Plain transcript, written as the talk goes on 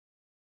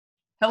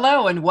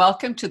Hello, and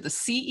welcome to the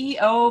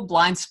CEO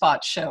Blind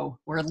Spot Show,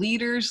 where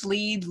leaders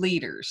lead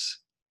leaders.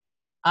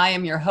 I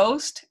am your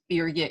host,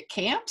 Birgit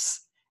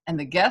Kamps, and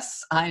the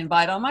guests I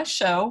invite on my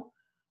show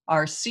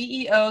are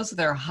CEOs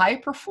that are high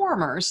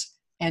performers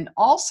and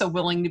also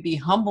willing to be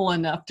humble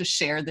enough to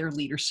share their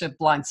leadership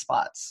blind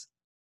spots.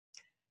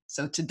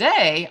 So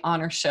today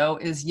on our show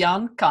is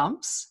Jan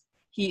Kamps.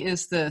 He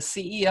is the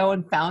CEO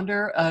and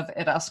founder of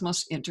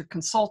Erasmus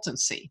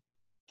Interconsultancy.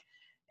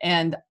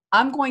 And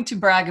I'm going to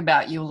brag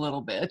about you a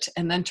little bit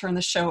and then turn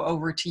the show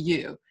over to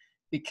you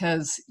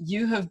because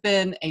you have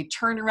been a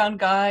turnaround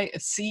guy, a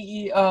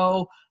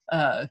CEO,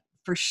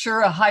 for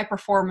sure a high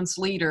performance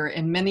leader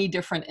in many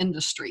different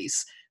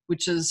industries,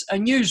 which is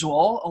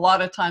unusual. A lot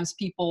of times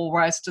people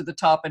rise to the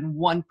top in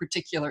one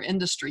particular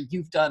industry.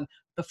 You've done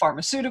the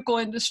pharmaceutical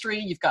industry,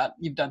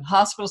 you've done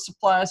hospital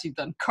supplies, you've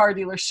done car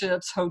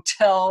dealerships,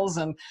 hotels,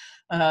 and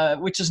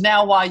which is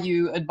now why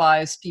you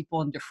advise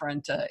people in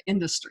different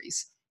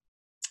industries.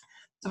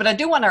 But I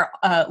do want our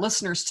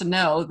listeners to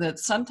know that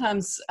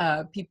sometimes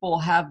people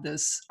have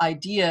this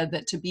idea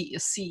that to be a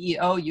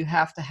CEO, you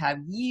have to have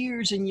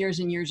years and years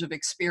and years of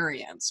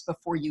experience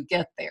before you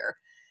get there.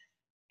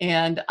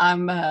 And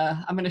I'm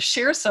going to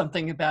share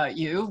something about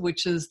you,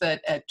 which is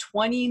that at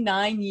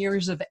 29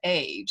 years of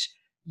age,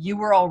 you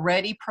were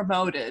already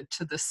promoted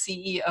to the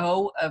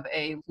CEO of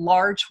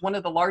one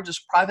of the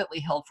largest privately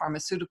held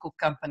pharmaceutical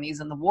companies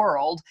in the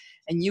world,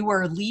 and you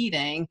were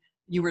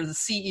the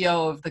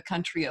CEO of the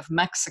country of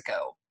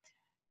Mexico.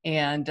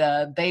 And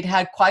they'd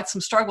had quite some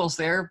struggles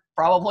there,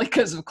 probably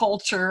because of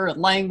culture and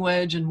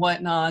language and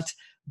whatnot.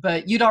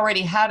 But you'd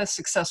already had a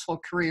successful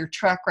career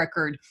track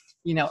record,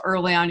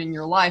 early on in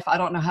your life. I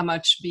don't know how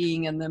much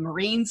being in the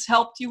Marines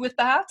helped you with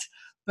that.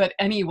 But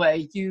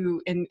anyway,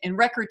 you in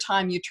record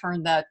time, you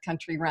turned that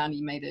country around.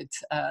 You made it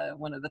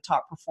one of the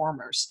top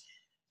performers.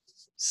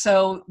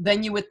 So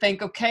then you would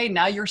think, okay,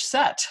 now you're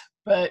set.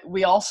 But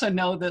we also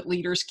know that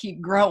leaders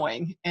keep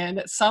growing. And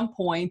at some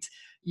point,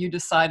 you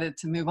decided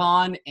to move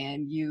on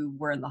and you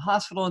were in the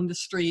hospital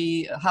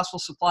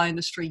supply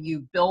industry.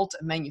 You built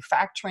a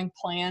manufacturing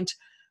plant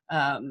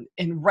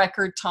in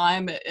record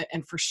time,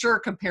 and for sure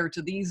compared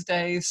to these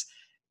days.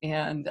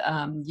 And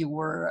you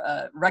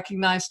were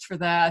recognized for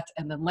that.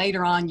 And then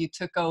later on, you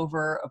took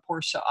over a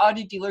Porsche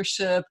Audi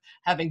dealership,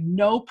 having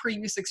no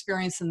previous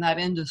experience in that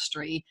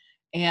industry,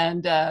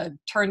 and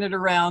turned it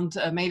around,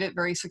 made it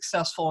very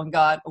successful, and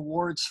got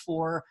awards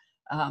for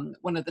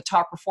one of the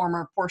top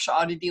performer Porsche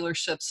Audi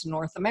dealerships in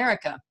North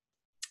America.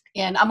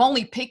 And I'm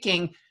only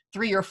picking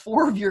 3 or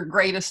 4 of your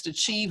greatest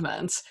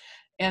achievements.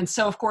 And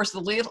so, of course, the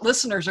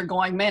listeners are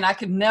going, man, I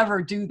could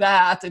never do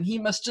that. And he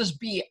must just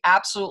be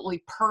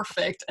absolutely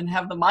perfect and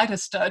have the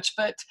Midas touch.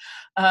 But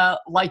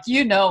like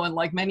and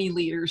like many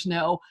leaders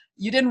know,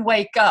 you didn't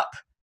wake up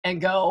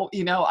and go,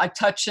 I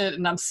touch it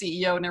and I'm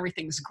CEO and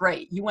everything's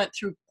great. You went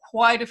through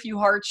quite a few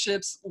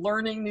hardships,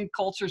 learning new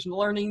cultures and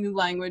learning new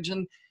language,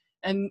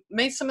 and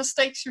made some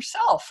mistakes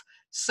yourself.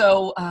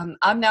 So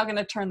I'm now going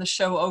to turn the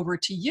show over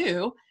to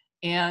you.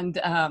 And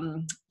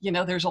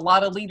there's a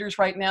lot of leaders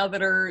right now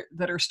that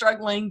are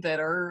struggling, that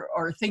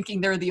are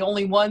thinking they're the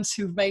only ones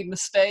who've made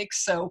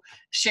mistakes. So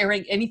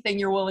sharing anything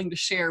you're willing to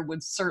share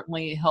would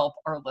certainly help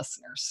our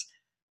listeners.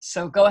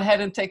 So go ahead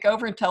and take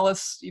over and tell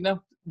us,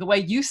 the way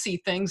you see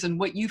things and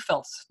what you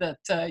felt that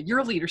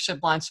your leadership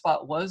blind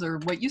spot was, or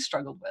what you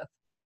struggled with.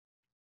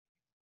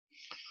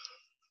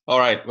 All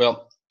right.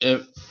 Well,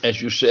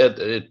 as you said,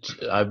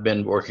 I've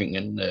been working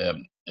in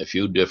a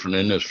few different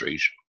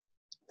industries,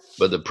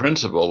 but the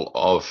principle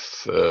of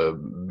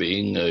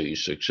being a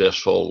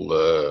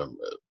successful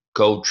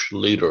coach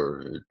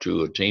leader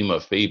to a team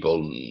of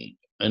people,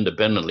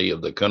 independently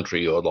of the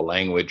country or the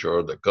language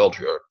or the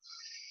culture,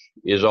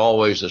 is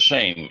always the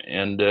same.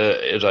 And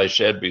as I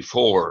said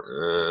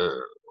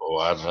before,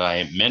 or as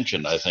I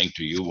mentioned, I think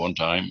to you one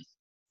time,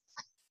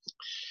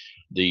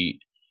 the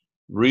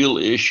real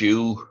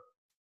issue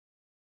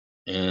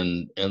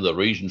and the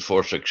reason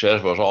for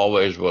success was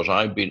always, was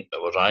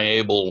I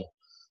able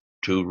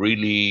to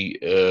really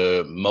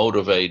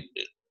motivate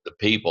the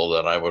people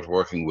that I was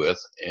working with?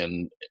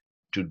 And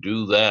to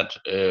do that,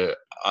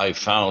 I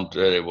found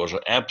that it was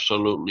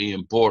absolutely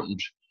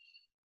important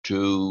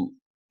to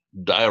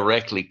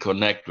directly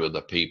connect with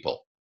the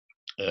people.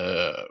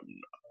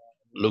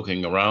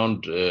 Looking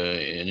around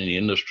in the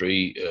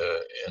industry,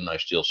 and I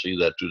still see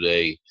that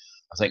today,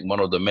 I think one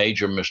of the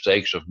major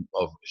mistakes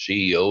of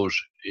CEOs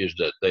is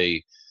that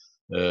they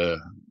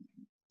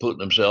put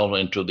themselves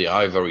into the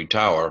ivory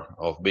tower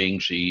of being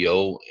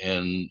CEO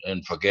and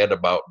forget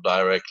about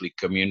directly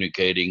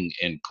communicating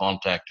and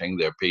contacting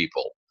their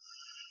people.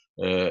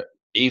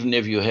 Even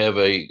if you have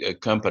a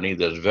company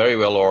that's very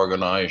well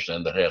organized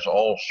and that has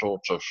all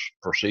sorts of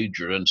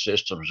procedure and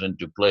systems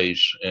into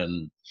place,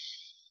 and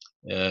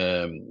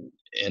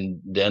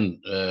then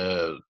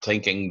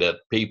thinking that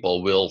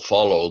people will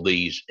follow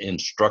these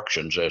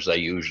instructions as they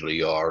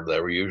usually are.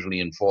 They're usually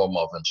in form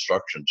of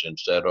instructions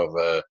instead of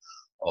a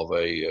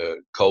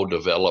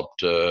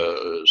co-developed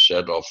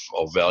set of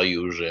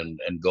values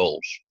and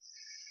goals.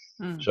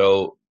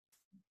 So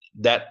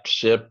that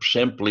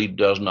simply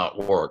does not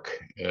work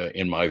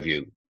in my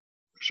view.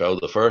 So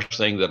the first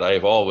thing that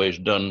I've always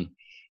done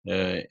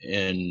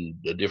in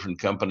the different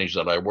companies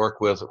that I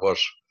work with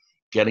was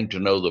getting to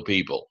know the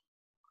people.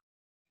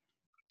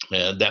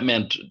 That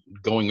meant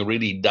going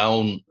really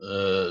down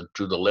to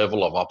the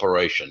level of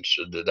operations.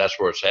 That's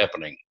where it's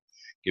happening.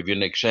 Give you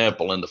an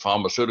example. In the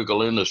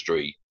pharmaceutical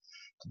industry,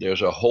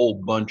 there's a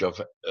whole bunch of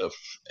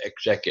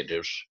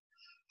executives.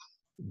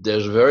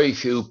 There's very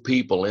few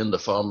people in the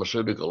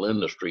pharmaceutical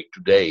industry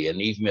today,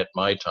 and even at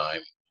my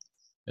time,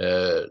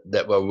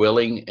 that were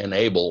willing and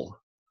able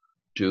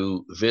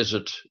to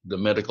visit the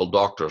medical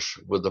doctors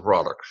with the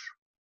products,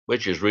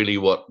 which is really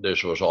what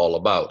this was all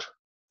about.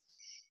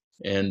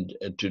 And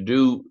to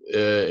do,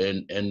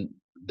 and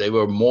they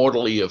were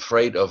mortally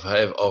afraid of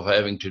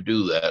having to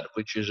do that,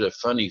 which is a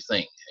funny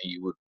thing.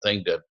 You would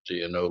think that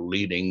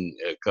leading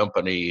a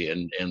company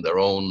in their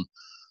own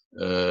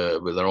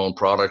with their own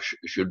products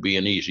should be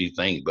an easy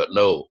thing, but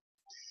no.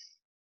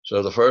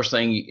 So the first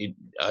thing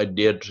I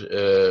did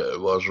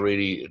was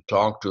really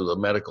talk to the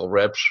medical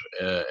reps,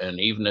 and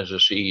even as a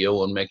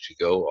CEO in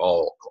Mexico,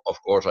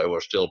 of course I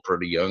was still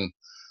pretty young,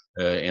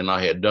 and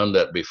I had done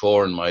that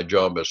before in my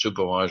job as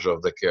supervisor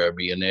of the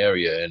Caribbean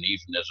area, and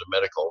even as a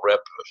medical rep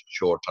a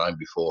short time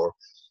before.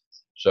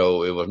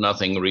 So it was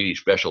nothing really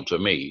special to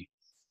me.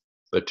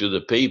 But to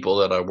the people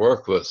that I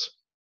work with,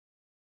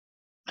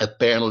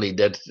 apparently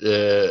that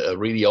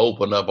really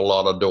opened up a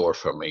lot of doors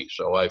for me.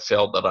 So I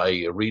felt that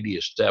I really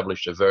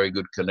established a very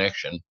good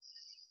connection,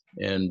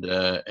 and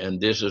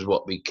this is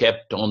what we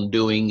kept on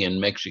doing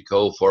in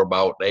Mexico for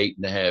about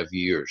 8.5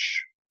 years.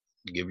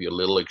 I'll give you a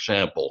little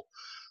example.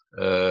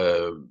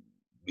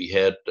 We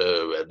had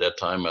at that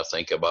time, I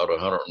think, about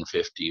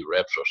 150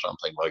 reps or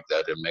something like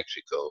that in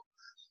Mexico,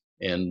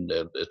 and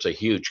it's a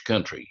huge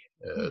country.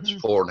 It's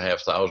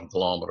 4,500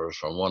 kilometers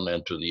from one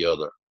end to the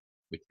other,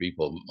 which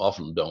people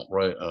often don't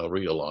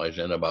realize,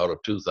 and about a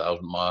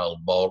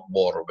 2,000-mile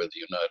border with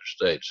the United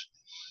States.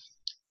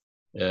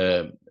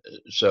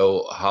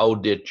 So how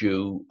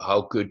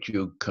could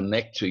you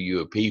connect to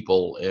your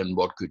people, and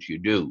what could you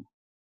do?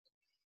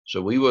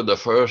 So we were the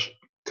first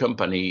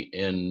company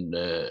in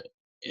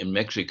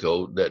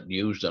Mexico that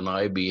used an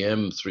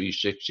IBM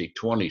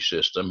 36020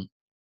 system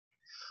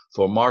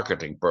for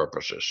marketing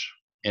purposes,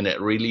 and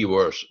it really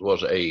was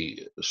a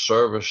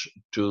service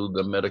to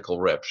the medical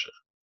reps.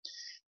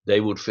 They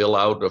would fill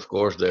out, of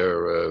course,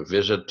 their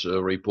visit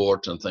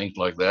reports and things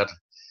like that.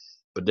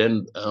 But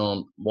then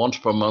once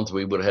per month,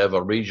 we would have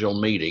a regional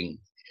meeting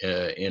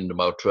in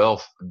about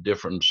 12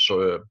 different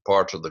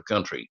parts of the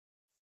country.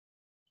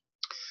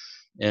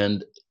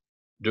 And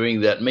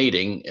during that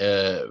meeting,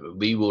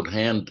 we would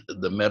hand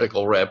the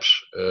medical reps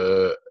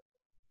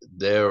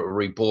their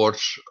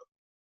reports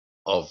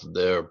of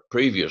their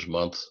previous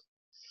month,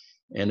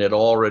 and it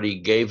already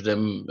gave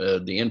them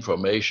the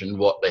information,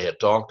 what they had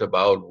talked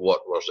about,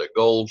 what was their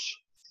goals,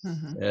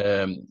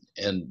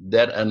 and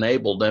that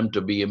enabled them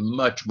to be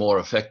much more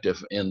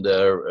effective in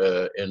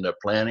their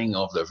planning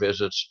of their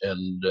visits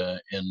and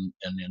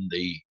in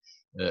the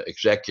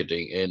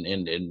executing and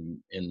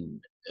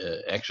in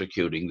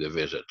executing the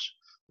visits.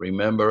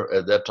 Remember,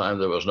 at that time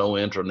there was no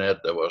internet,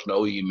 there was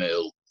no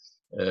email,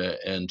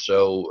 and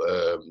so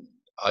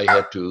I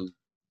had to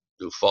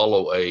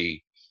follow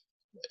a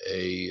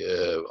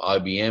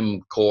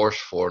IBM course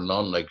for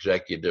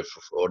non-executive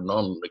or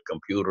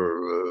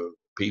non-computer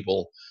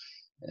people,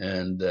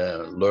 and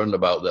learned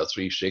about that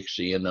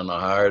 360. And then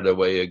I hired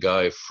away a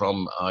guy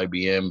from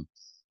IBM,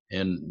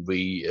 and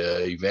we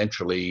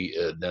eventually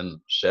then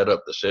set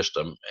up the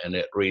system, and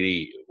it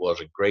really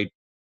was a great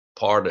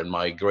part and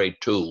my great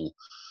tool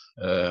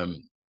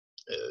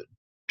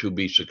to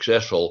be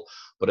successful.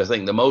 But I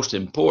think the most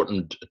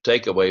important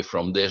takeaway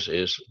from this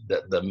is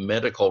that the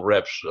medical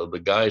reps, the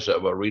guys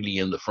that were really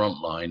in the front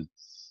line,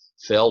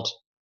 felt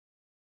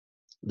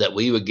that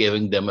we were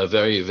giving them a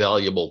very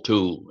valuable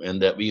tool and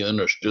that we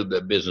understood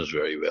their business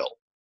very well.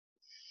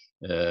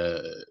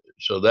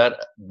 So that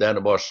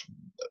was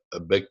a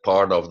big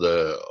part of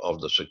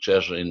the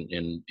success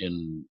in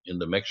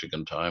the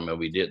Mexican time, and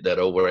we did that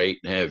over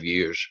 8.5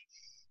 years.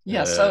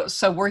 Yeah,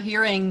 so we're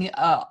hearing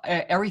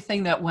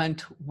everything that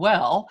went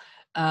well.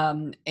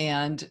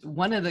 And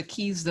one of the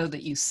keys, though,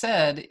 that you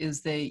said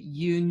is that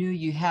you knew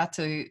you had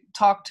to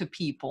talk to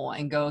people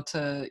and go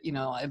to,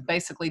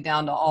 basically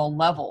down to all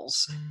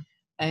levels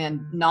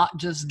and not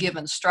just give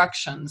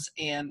instructions.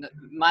 And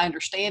my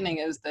understanding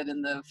is that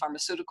in the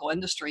pharmaceutical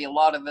industry, a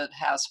lot of it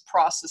has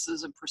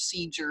processes and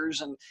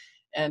procedures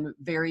and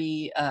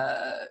very,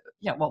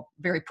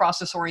 very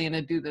process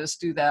oriented, do this,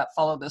 do that,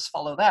 follow this,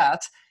 follow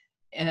that.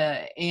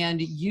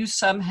 And you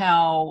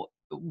somehow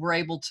were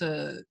able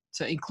to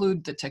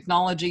include the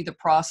technology, the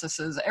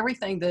processes,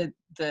 everything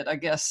that I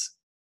guess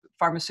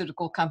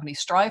pharmaceutical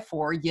companies strive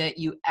for, yet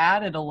you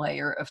added a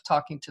layer of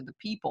talking to the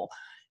people.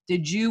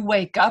 Did you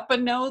wake up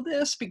and know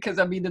this? Because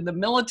I mean, in the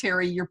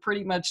military, you're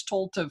pretty much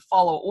told to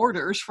follow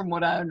orders, from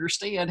what I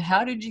understand.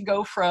 How did you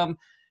go from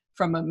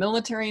a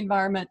military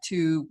environment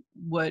to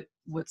what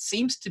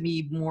seems to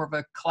be more of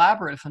a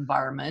collaborative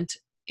environment?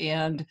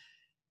 And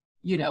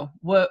you know,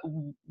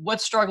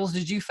 what struggles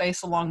did you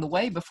face along the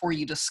way before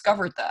you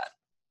discovered that?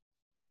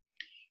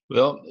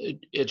 Well,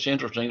 it's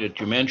interesting that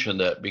you mentioned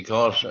that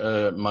because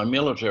my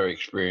military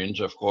experience,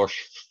 of course,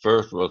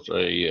 first was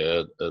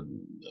an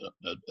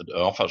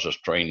officer's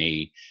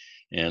trainee,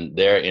 and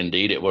there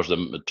indeed it was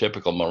the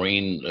typical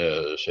Marine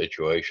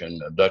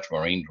situation. Dutch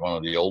Marines, one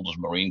of the oldest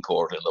Marine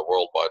Corps in the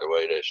world, by the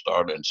way. They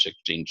started in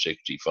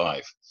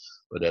 1665,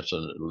 but that's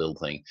a little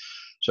thing.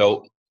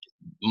 So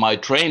my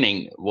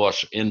training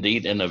was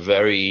indeed in a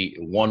very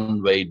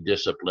one-way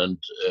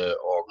disciplined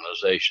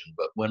organization.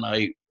 But when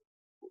I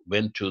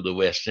went to the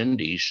West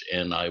Indies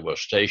and I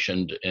was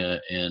stationed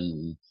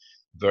in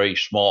very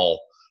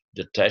small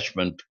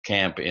detachment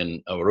camp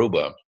in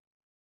Aruba,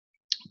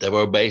 there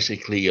were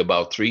basically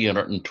about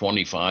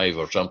 325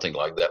 or something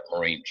like that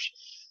Marines,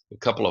 a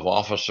couple of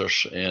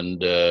officers,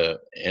 and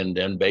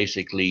then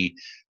basically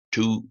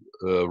two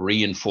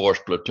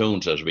reinforced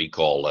platoons, as we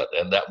call it.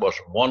 And that was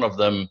one of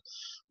them.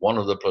 One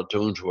of the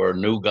platoons were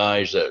new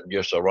guys that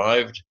just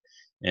arrived,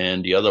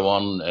 and the other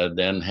one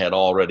then had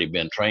already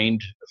been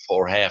trained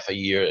for half a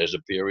year, as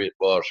a period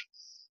was,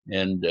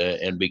 and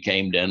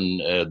became then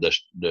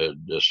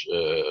the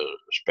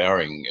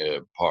sparring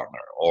partner,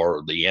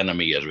 or the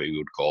enemy, as we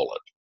would call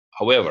it.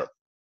 However,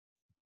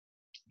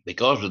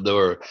 because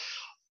the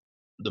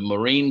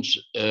Marines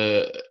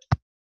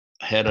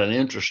had an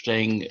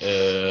interesting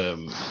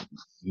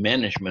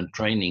management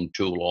training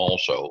tool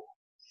also.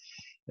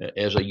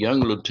 As a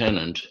young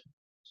lieutenant,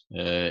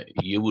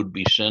 you would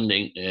be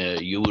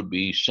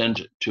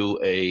sent to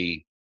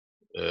a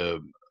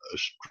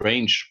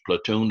strange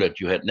platoon that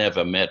you had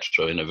never met.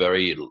 So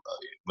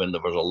when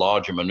there was a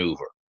larger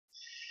maneuver,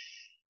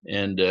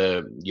 and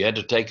you had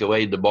to take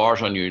away the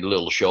bars on your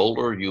little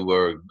shoulder. You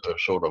were a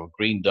sort of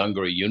green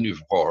dungaree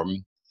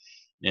uniform,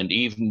 and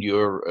even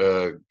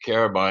your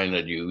carabine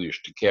that you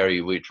used to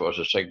carry, which was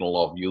a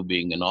signal of you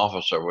being an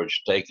officer, was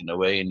taken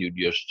away, and you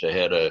just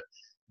had a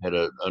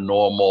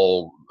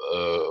normal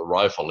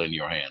rifle in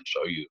your hand.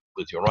 So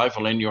with your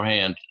rifle in your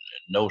hand,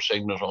 no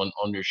signals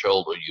on your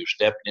shoulder, you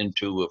stepped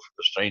into a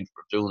strange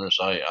platoon and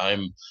say,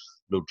 "I'm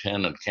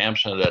Lieutenant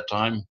Campson at that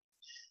time,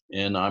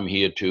 and I'm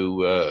here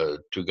to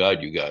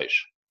guide you guys."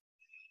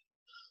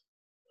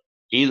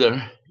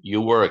 Either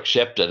you were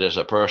accepted as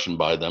a person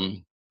by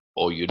them,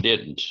 or you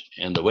didn't.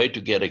 And the way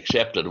to get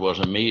accepted was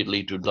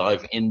immediately to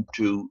dive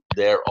into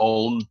their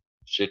own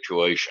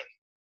situation.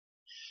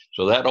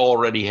 So that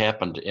already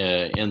happened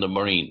in the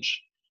Marines,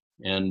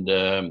 and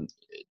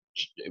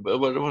it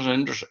was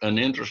an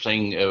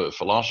interesting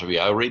philosophy.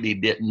 I really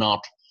did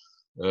not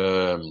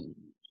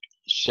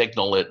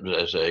signal it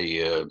as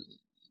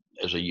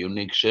a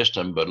unique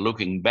system, but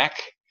looking back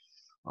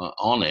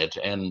on it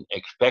and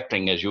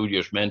expecting, as you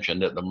just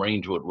mentioned, that the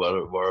Marines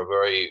were a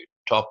very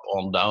top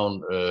on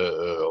down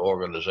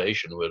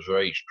organization with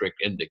very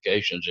strict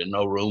indications and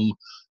no room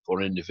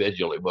for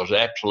individual. It was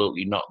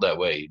absolutely not that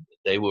way.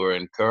 They were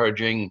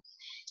encouraging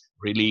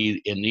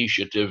really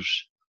initiatives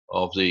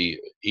of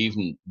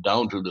even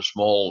down to the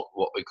small,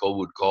 what we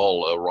would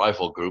call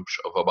rifle groups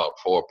of about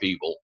 4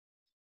 people.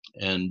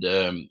 And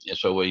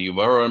so when you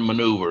were in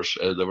maneuvers,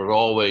 there was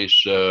always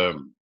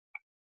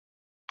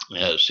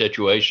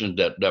situations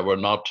that were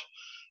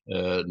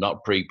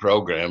not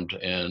pre-programmed,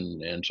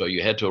 and so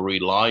you had to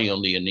rely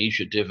on the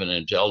initiative and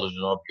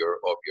intelligence of your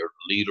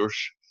leaders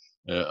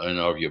and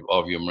of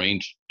your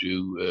Marines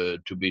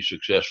to be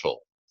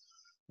successful.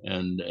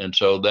 And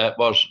so that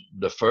was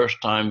the first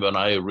time when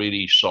I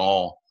really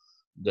saw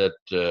that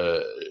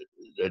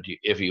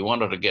if you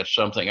wanted to get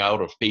something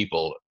out of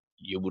people,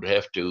 you would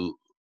have to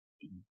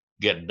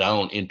get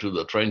down into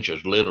the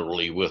trenches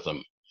literally with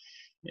them,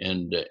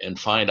 and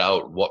find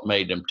out what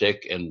made them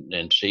tick,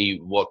 and see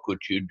what could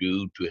you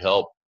do to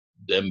help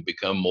them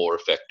become more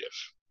effective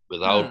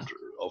without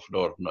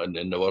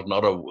and there was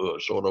not a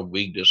sort of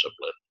weak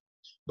discipline,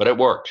 but it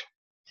worked.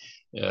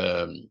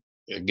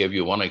 I'll give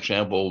you one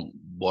example.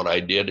 What I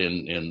did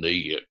in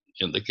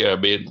the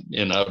Caribbean,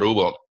 in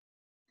Aruba,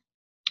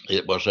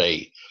 it was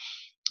a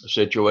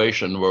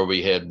situation where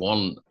we had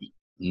one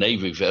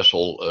Navy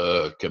vessel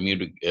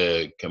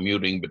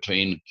commuting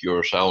between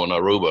Curacao and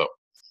Aruba,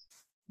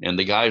 and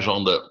the guys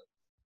on the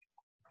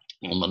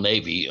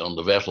Navy, on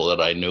the vessel that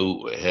I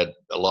knew, had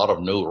a lot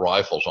of new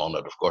rifles on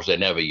it. Of course, they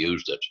never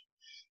used it.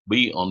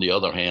 We, on the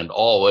other hand,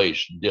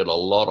 always did a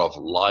lot of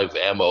live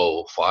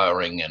ammo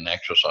firing and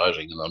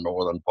exercising in the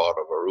northern part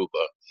of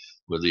Aruba,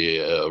 with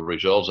the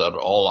results that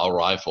all our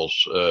rifles,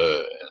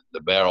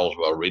 the barrels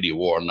were really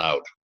worn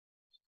out.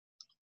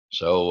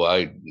 So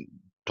I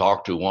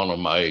talked to one of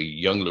my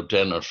young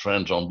lieutenant's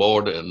friends on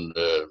board and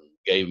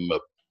gave him a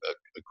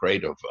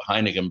crate of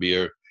Heineken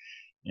beer,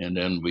 and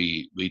then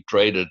we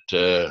traded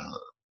the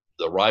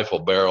rifle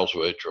barrels,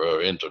 which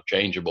were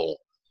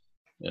interchangeable.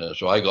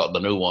 So I got the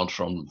new ones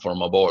from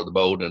aboard the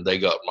boat, and they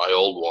got my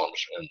old ones.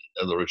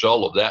 And the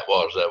result of that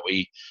was that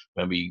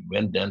when we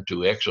went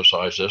into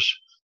exercises,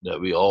 that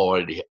we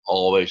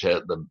always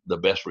had the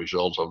best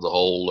results of the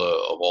whole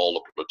of all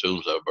the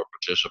platoons that were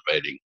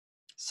participating.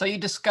 So you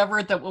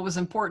discovered that what was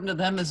important to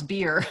them is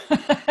beer.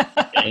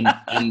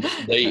 and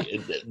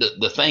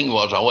the thing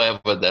was,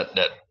 however,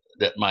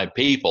 that my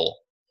people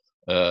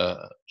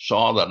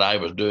saw that I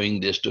was doing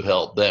this to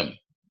help them.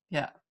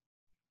 Yeah.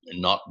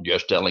 And not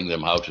just telling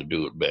them how to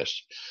do it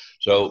best.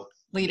 So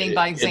leading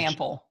by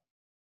example.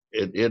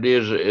 It's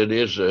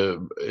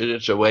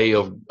a way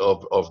of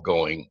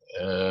going,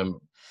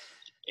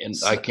 and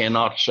I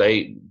cannot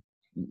say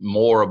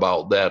more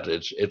about that.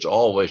 It's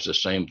always the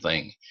same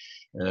thing.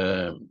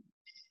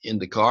 In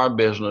the car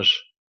business,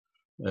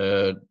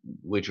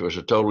 which was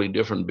a totally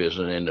different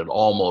business, and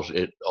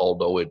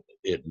although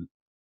it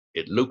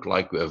looked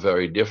like a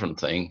very different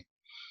thing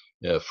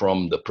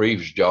from the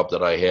previous job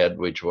that I had,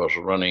 which was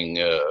running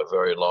a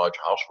very large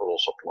hospital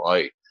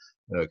supply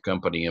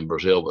company in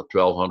Brazil with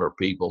 1,200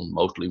 people,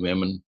 mostly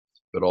women,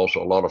 but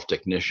also a lot of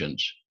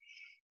technicians.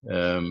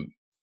 And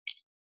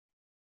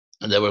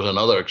there was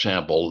another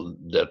example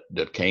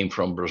that came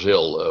from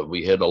Brazil.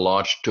 We had a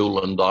large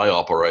tool and die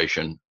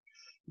operation,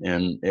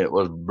 and it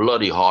was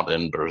bloody hot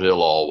in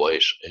Brazil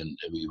always, and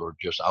we were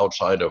just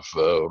outside of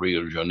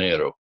Rio de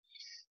Janeiro,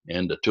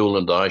 and the tool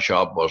and die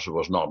shop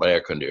was not air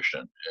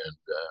conditioned, and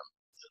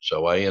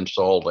so I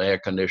installed air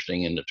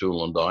conditioning in the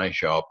tool and die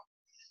shop.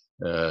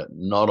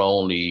 Not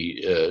only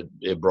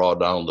it brought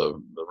down the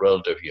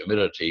relative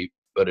humidity,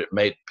 but it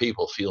made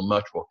people feel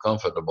much more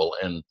comfortable,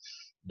 and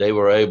they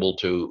were able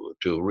to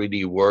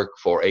really work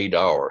for 8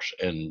 hours.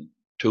 And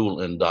tool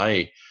and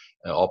die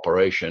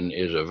operation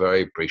is a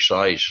very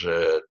precise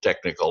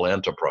technical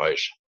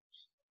enterprise.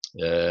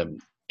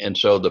 And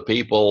so the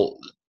people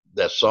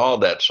that saw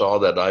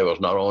that I was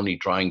not only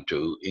trying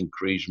to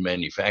increase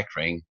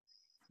manufacturing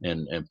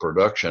and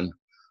production,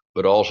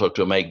 but also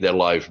to make their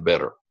lives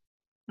better.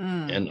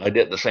 And I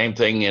did the same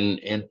thing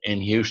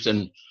in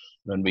Houston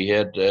when we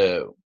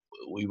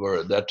were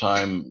at that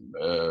time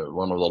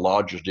one of the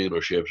largest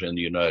dealerships in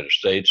the United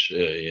States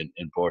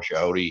in Porsche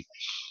Audi,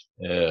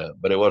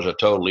 but it was a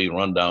totally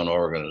rundown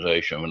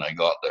organization when I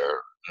got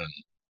there. And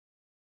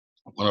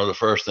one of the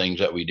first things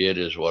that we did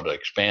is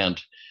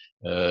expand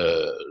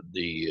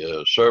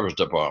the service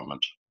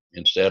department.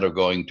 Instead of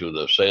going to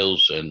the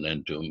sales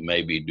and to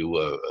maybe do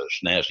a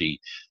snazzy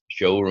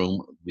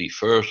showroom, we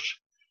first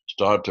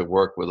start to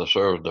work with the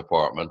service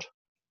department,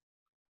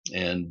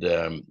 and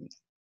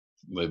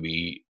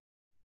we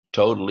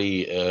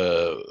totally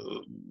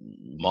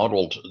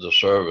modeled the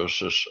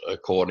services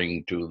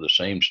according to the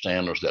same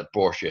standards that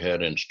Porsche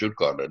had in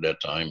Stuttgart at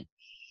that time.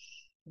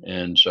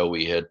 And so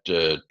we had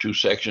two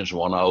sections,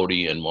 one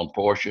Audi and one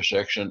Porsche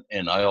section,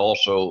 and I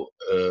also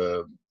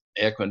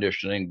air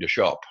conditioning the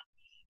shop.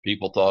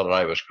 People thought that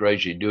I was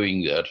crazy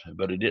doing that,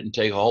 but it didn't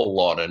take a whole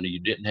lot, and you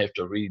didn't have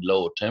to really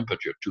lower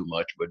temperature too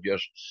much, but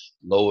just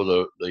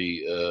lower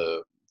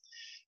the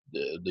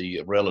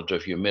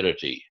relative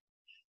humidity.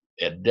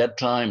 At that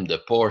time, the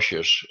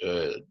Porsches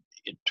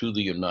to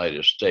the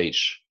United States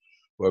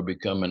were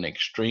becoming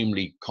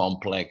extremely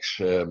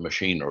complex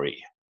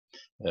machinery.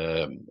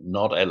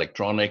 Not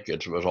electronic,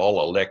 it was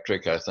all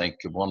electric. I think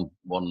one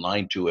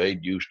 928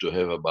 used to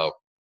have about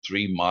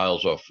 3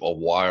 miles of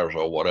wires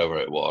or whatever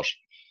it was.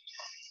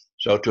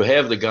 So to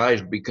have the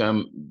guys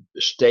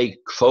stay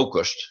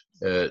focused,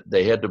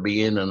 they had to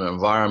be in an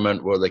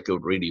environment where they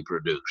could really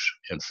produce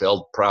and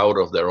felt proud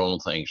of their own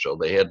thing. So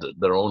they had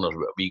their own,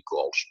 what we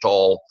call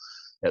stall,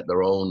 had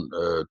their own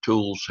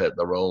tools, had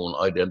their own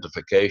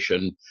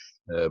identification.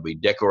 We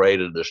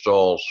decorated the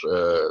stalls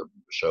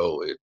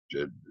so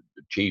the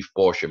chief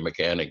Porsche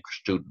mechanic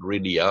stood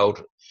really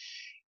out.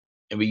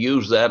 And we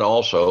used that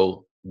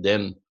also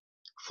then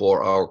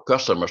for our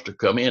customers to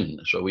come in.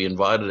 So we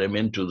invited them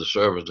into the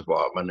service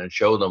department and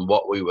showed them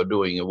what we were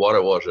doing and what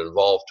it was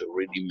involved to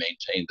really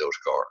maintain those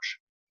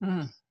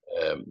cars.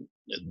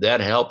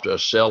 That helped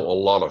us sell a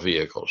lot of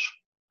vehicles.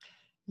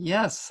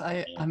 Yes,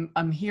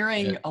 I'm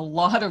hearing a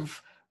lot of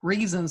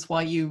reasons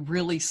why you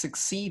really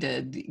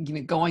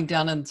succeeded. Going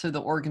down into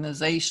the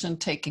organization,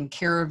 taking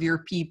care of your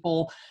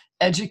people,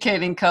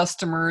 educating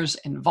customers,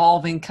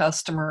 involving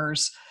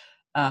customers.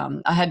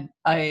 I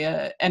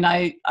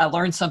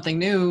learned something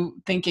new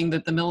thinking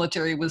that the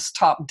military was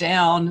top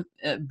down,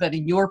 but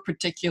in your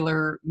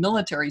particular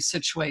military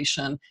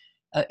situation,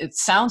 it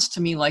sounds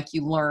to me like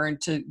you learned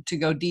to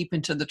go deep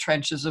into the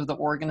trenches of the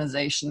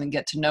organization and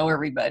get to know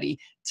everybody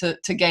to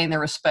gain their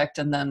respect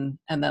and then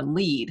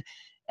lead.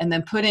 And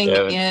then putting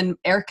in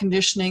air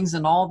conditionings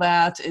and all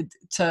that,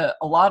 to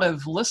a lot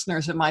of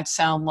listeners, it might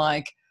sound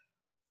like,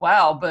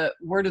 wow, but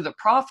where do the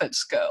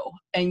profits go?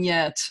 And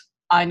yet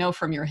I know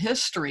from your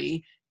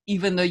history,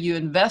 even though you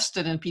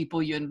invested in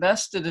people, you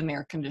invested in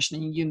air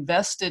conditioning, you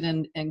invested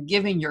in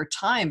giving your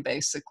time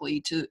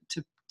basically to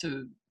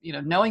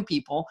knowing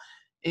people,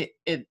 it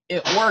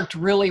worked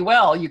really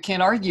well. You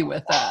can't argue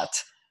with that.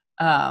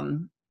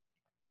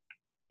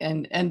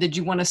 And did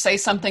you want to say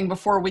something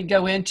before we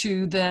go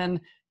into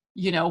then,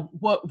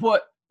 what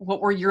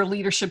were your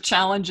leadership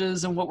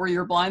challenges and what were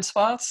your blind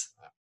spots?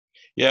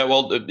 Yeah,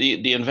 well,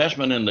 the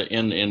investment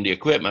in the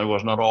equipment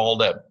was not all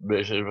that.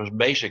 It was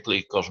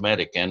basically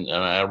cosmetic, and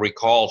I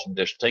recall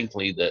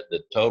distinctly that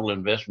the total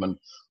investment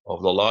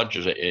of the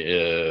largest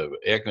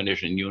air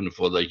conditioning unit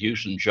for the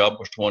Houston job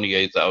was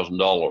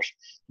 $28,000,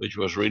 which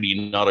was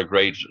really not a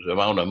great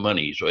amount of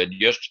money. So it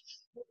just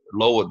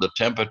lowered the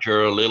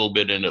temperature a little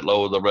bit, and it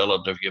lowered the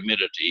relative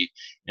humidity,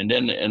 and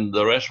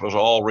the rest was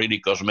all really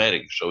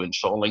cosmetic. So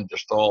installing the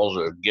stalls,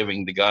 or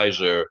giving the guys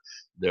their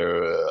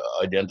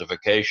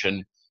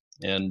identification,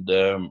 and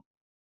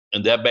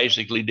that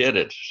basically did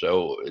it.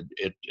 So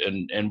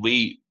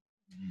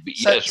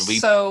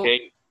So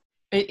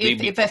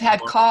if it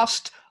had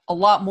cost a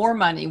lot more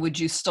money, would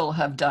you still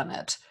have done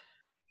it?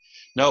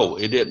 No,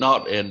 it did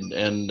not.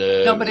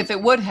 No, but if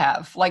it would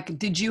have, like,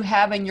 did you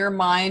have in your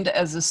mind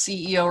as a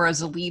CEO or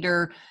as a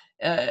leader,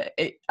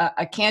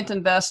 I can't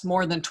invest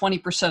more than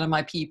 20% of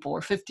my people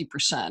or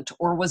 50%,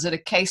 or was it a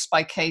case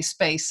by case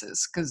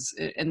basis? Because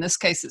in this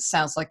case, it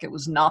sounds like it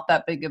was not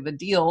that big of a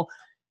deal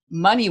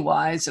money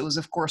wise. It was,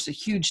 of course, a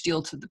huge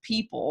deal to the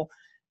people.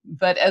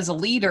 But as a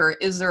leader,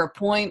 is there a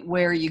point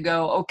where you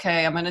go,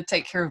 okay, I'm going to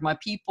take care of my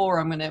people, or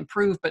I'm going to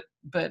improve,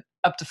 but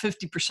up to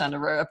 50%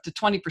 or up to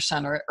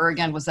 20%, or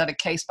again, was that a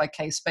case by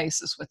case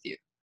basis with you?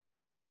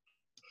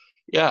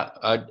 Yeah,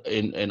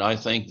 and I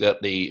think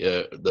that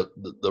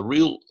the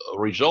real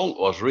result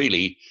was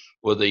really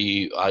whether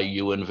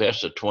you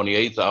invested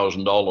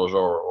 $28,000,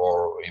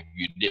 or if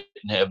you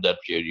didn't have that,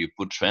 you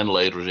put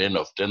ventilators in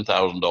of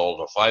 $10,000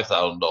 or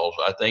 $5,000.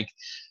 I think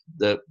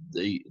the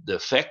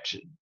effect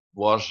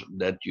was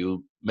that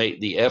you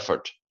made the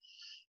effort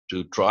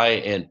to try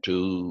and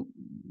to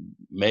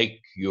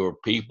make your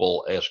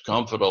people as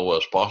comfortable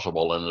as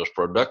possible and as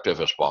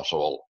productive as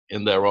possible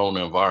in their own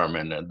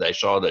environment, and they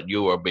saw that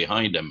you were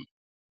behind them,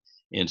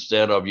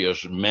 instead of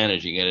just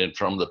managing it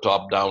from the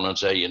top down and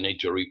say you need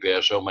to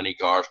repair so many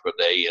cars per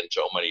day and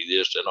so many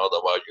this, and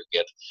otherwise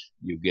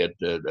you get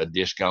a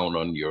discount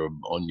on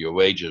your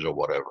wages or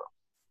whatever.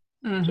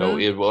 Mm-hmm. So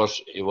it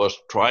was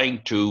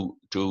trying to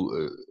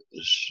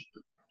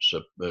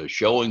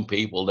showing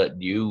people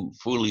that you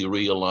fully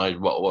realized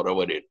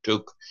what it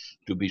took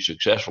to be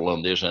successful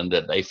in this, and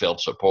that they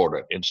felt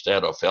supported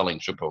instead of feeling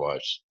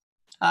supervised.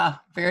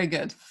 Very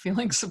good.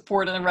 Feeling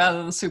supported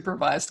rather than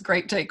supervised.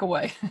 Great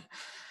takeaway.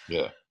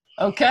 Yeah.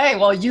 Okay.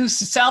 Well, you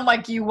sound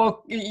like you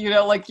woke,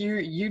 like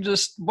you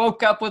just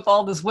woke up with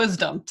all this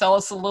wisdom. Tell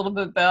us a little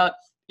bit about,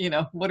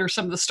 what are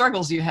some of the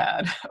struggles you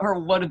had, or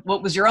what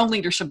was your own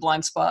leadership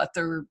blind spot?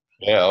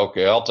 Yeah.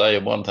 Okay. I'll tell you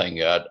one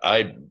thing.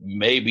 I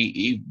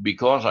maybe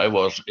because I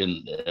was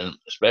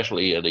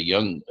especially at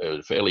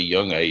a fairly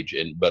young age,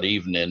 but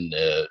even in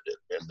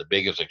the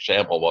biggest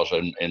example was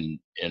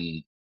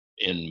in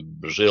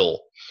Brazil.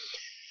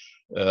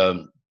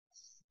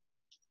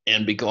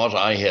 And because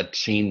I had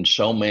seen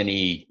so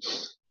many,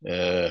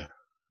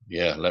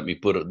 let me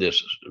put it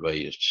this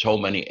way, so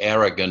many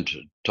arrogant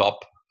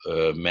top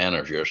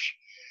managers,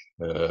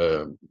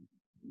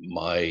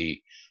 my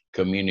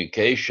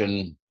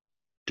communication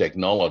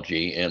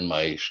technology and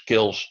my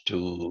skills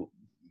to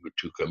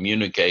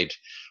communicate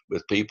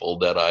with people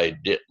that I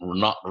did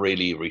not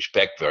really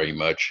respect very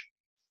much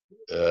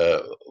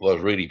was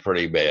really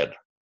pretty bad.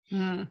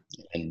 Mm.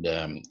 And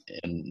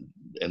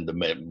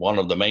one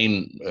of the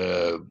main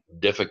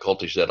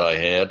difficulties that I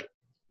had,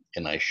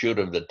 and I should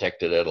have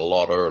detected it a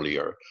lot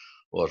earlier,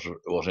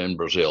 was in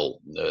Brazil.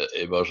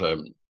 It was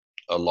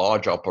a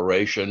large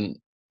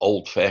operation,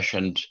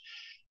 old-fashioned,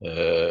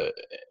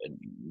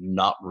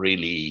 not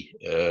really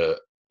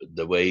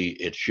the way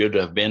it should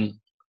have been.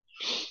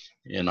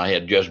 And I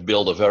had just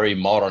built a very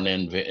modern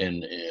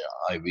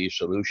IV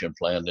solution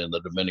plant in the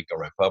Dominican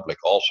Republic,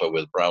 also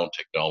with Brown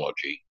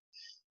technology.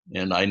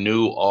 And I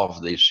knew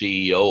of the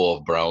CEO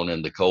of Brown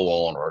and the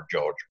co-owner,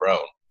 George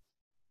Brown.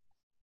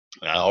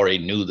 I already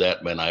knew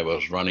that when I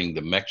was running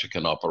the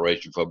Mexican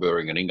operation for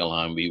Boehringer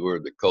Ingelheim. We were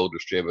the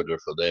co-distributor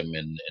for them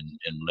in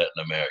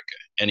Latin America.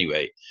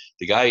 Anyway,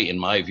 the guy, in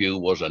my view,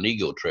 was an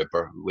ego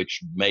tripper,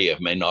 which may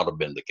not have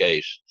been the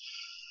case.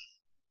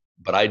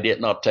 But I did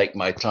not take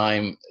my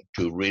time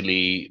to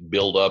really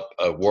build up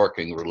a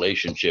working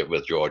relationship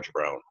with George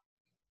Brown.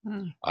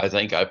 I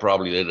think I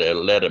probably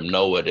let him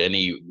know at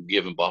any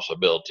given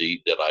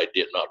possibility that I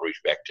did not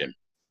respect him.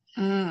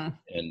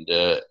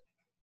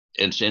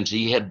 And since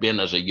he had been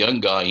as a young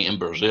guy in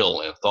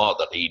Brazil and thought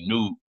that he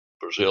knew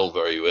Brazil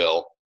very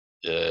well,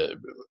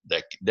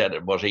 that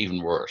it was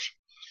even worse.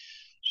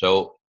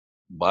 So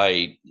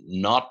by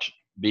not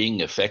being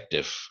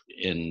effective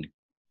in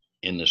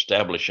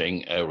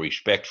establishing a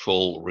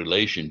respectful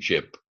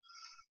relationship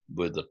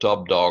with the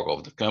top dog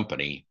of the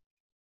company,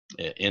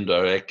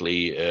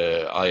 indirectly,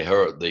 I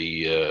heard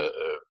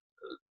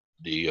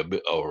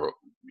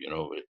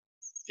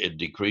it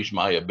decreased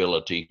my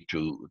ability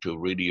to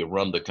really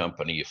run the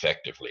company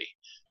effectively.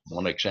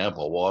 One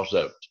example was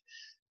that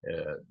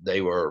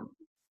they were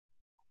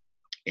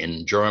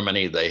in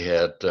Germany. They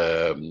had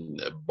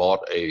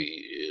bought a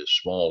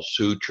small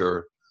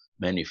suture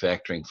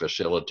manufacturing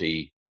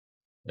facility,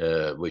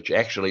 which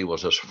actually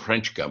was a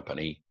French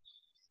company,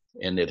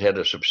 and it had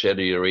a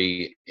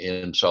subsidiary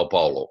in Sao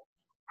Paulo.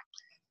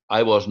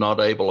 I was not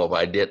able,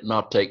 I did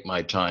not take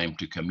my time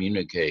to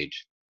communicate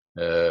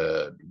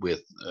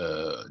with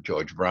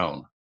George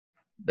Brown.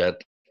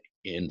 that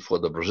for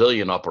the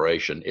Brazilian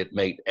operation, it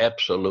made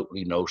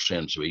absolutely no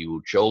sense. We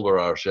would shoulder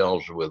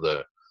ourselves with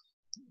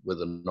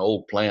an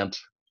old plant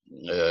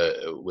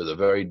with a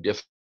very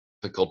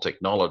difficult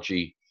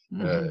technology,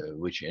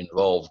 which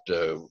involved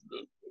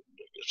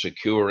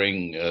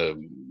securing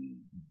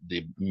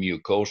the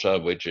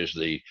mucosa, which is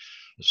the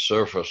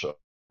surface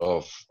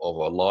of a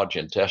large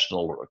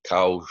intestinal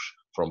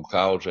from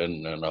cows,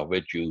 and of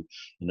which you,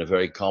 in a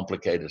very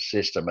complicated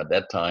system at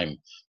that time,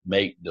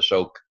 make the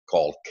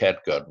so-called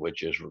catgut,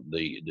 which is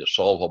the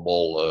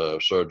solvable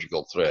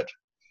surgical thread.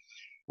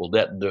 Well,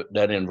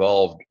 that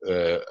involved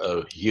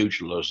a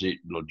huge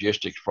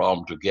logistics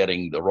problem to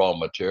getting the raw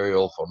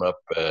material from up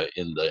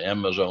in the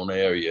Amazon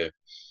area,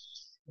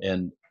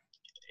 and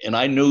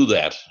I knew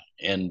that,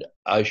 and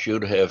I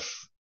should have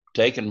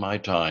taken my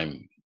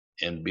time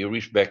and be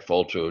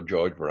respectful to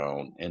George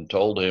Brown and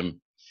told him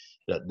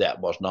that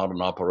was not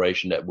an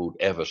operation that would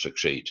ever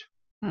succeed.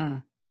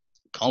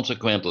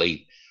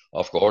 Consequently,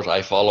 of course,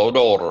 I followed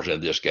orders in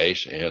this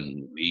case,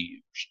 and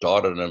we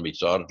started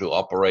to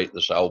operate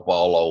the Sao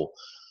Paulo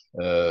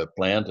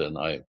plant, and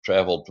I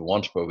traveled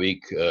once per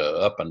week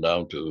up and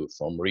down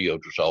from Rio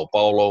to Sao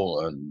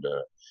Paulo, and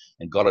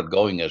got it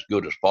going as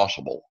good as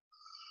possible.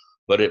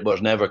 But it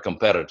was never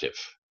competitive,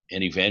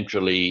 and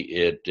eventually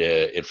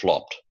it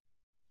flopped,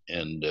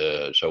 and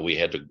so we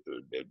had to.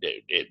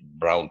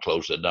 Brown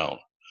closed it down.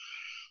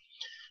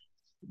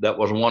 That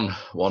was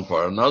one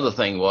part. Another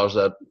thing was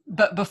that.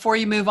 But before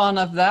you move on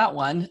of that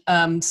one,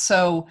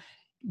 so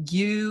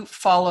you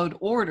followed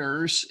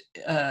orders.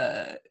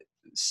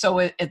 So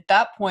at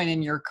that point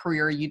in your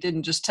career, you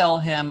didn't just tell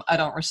him, "I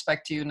don't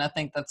respect you, and I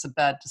think that's a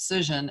bad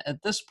decision."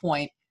 At this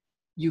point,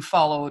 you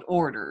followed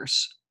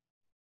orders.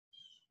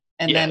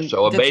 And yeah, then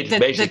so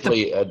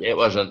basically, it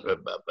was a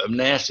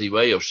nasty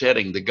way of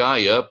setting the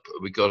guy up,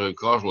 because of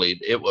course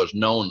it was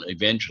known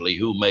eventually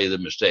who made the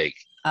mistake.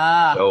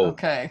 So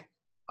okay.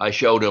 I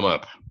showed him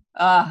up.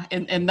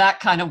 In that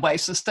kind of way.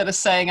 So instead of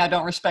saying, "I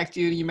don't respect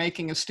you, you're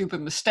making a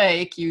stupid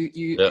mistake,"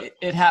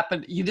 it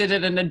happened. You did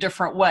it in a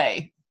different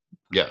way.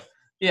 Yeah.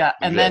 Yeah,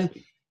 and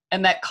exactly.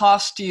 and that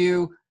cost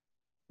you.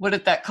 What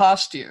did that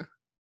cost you?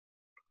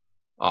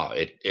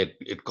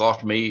 It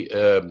cost me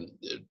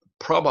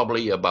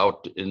probably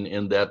about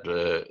in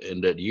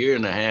that year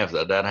and a half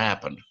that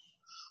happened.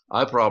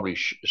 I probably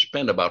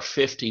spent about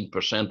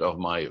 15% of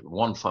my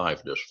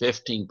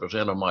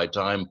 15% of my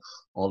time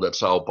on that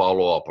Sao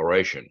Paulo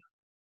operation,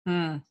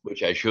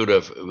 which I should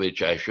have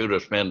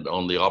spent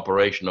on the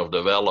operation of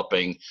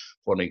developing,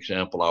 for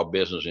example, our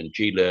business in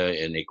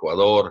Chile, in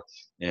Ecuador,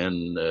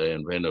 and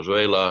in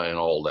Venezuela, and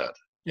all that,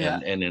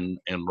 and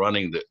in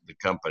running the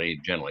company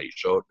generally.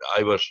 So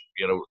I was,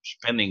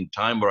 spending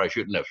time where I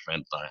shouldn't have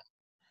spent time.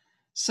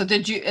 So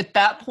at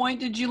that point,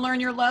 did you learn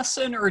your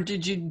lesson, or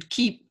did you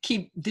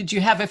did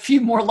you have a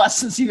few more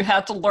lessons you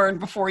had to learn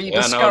before you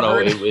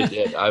discovered?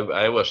 No,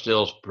 I was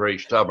still pretty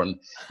stubborn,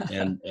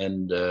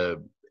 and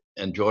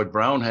George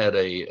Brown had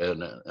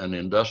an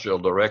industrial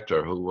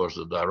director who was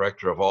the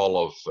director of all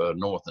of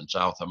North and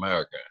South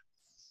America.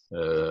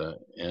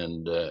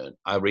 And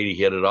I really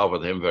hit it off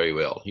with him very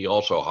well. He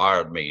also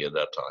hired me at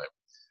that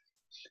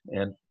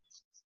time.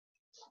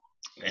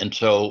 And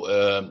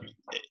so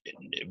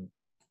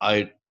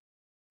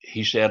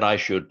he said I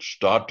should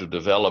start to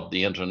develop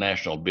the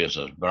international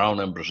business. Brown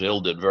in Brazil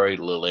did very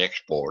little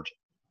export,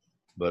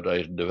 but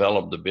I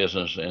developed the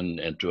business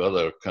into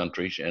other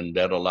countries, and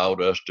that allowed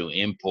us to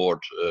import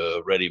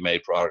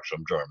ready-made products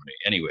from Germany.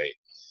 Anyway,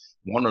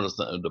 one of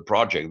the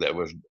project that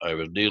I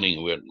was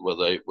dealing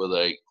with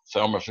a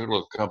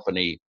pharmaceutical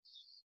company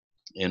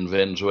in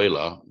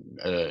Venezuela,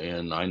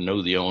 and I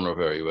knew the owner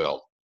very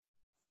well.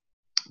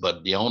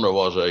 But the owner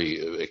was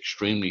a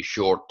extremely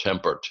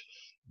short-tempered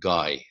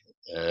guy.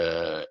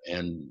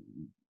 And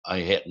I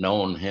had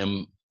known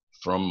him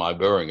from my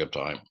Boehringer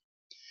time.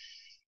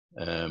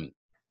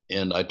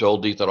 And I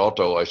told Dieter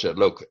Otto, I said,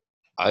 "Look,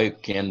 I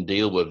can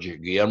deal with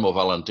Guillermo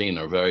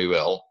Valentiner very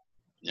well,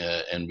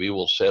 and we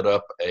will set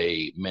up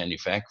a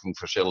manufacturing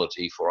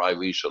facility for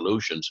IV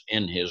solutions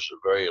in his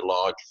very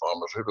large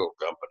pharmaceutical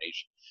companies,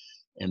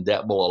 and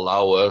that will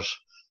allow us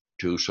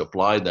to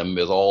supply them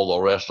with all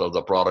the rest of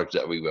the products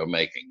that we were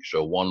making.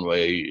 So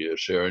one-way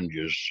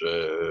syringes,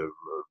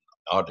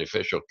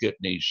 artificial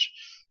kidneys,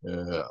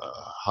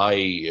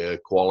 high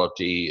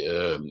quality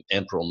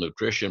enteral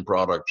nutrition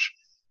products,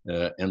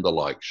 and the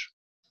likes."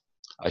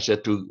 I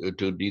said to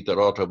Dieter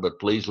Otto, "But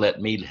please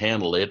let me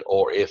handle it,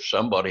 or if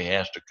somebody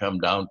has to come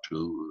down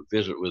to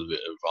visit with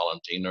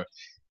Valentiner,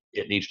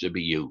 it needs to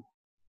be you."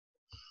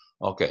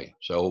 Okay,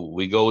 so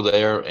we go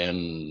there,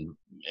 and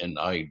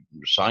I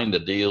sign the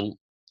deal,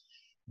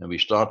 and we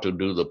start to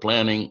do the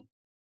planning,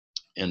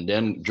 and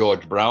then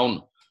George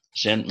Brown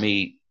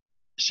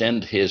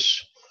sent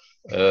his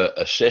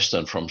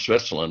assistant from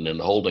Switzerland in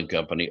the holding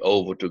company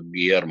over to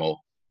Guillermo,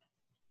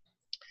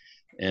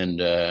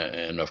 and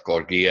of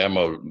course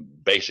Guillermo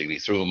basically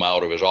threw him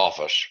out of his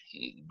office.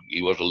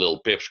 He was a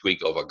little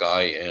pipsqueak of a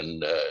guy,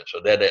 and so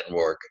that didn't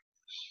work.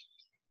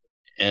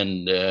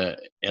 And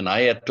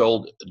I had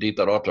told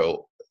Dieter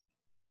Otto,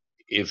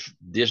 if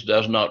this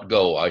does not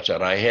go, I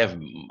said, I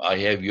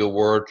have your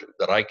word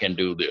that I can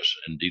do this.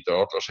 And Dieter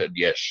Otto said,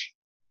 yes.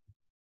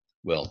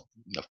 Well,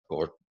 of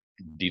course,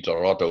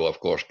 Dieter Otto, of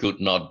course,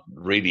 could not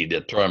really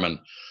determine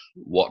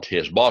what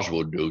his boss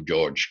would do,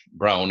 George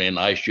Brown, and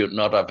I should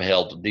not have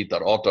held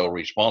Dieter Otto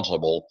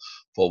responsible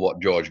for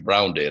what George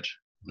Brown did.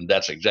 And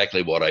that's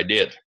exactly what I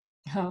did.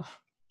 Oh.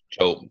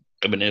 So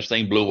when this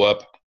thing blew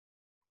up,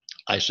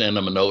 I sent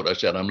him a note. I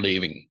said, I'm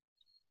leaving.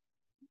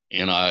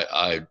 And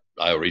I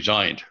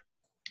resigned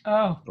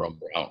from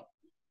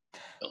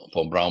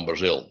Brown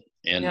Brazil.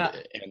 And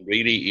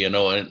really, you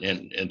know,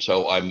 and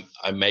so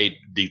I made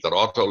Dieter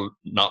Otto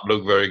not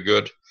look very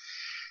good.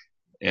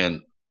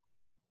 And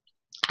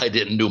I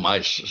didn't do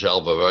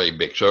myself a very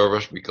big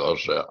service,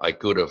 because I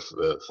could have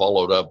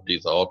followed up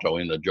Dieter Otto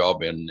in a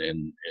job in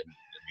the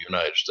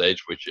United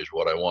States, which is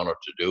what I wanted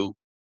to do.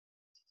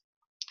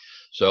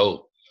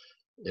 So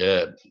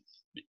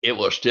it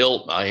was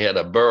still, I had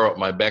a burr up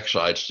my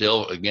backside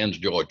still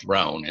against George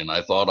Brown, and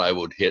I thought I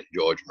would hit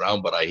George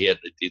Brown, but I hit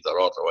Dieter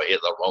Otto. I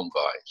hit the wrong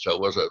guy. So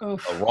it was a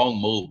wrong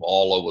move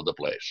all over the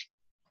place.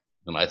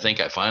 And I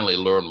think I finally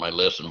learned my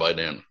lesson by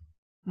then.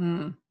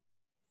 Mm.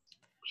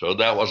 So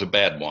that was a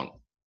bad one.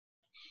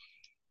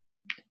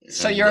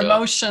 So your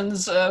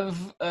emotions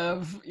of,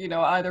 you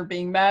know, either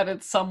being mad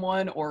at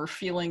someone or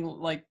feeling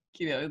like,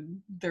 you know,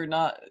 they're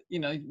not, you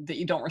know, that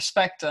you don't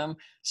respect them.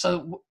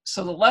 So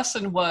the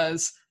lesson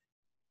was,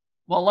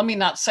 well, let me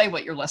not say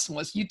what your lesson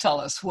was. You tell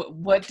us,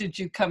 what did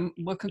you come,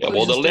 what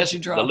conclusions did you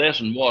draw? The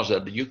lesson was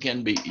that you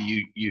can be,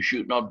 you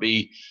should not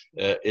be,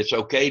 it's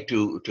okay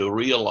to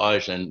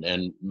realize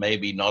and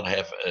maybe not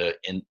have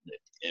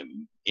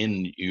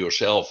in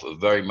yourself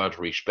very much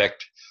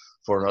respect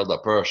for another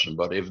person.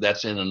 But if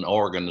that's in an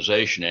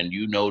organization and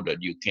you know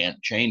that you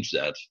can't change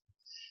that,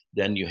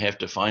 then you have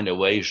to find a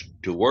ways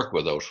to work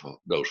with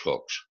those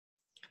folks.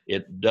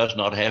 It does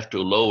not have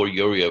to lower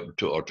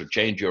or to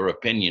change your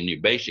opinion, your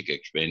basic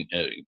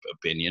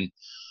opinion.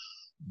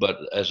 But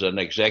as an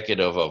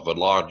executive of a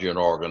larger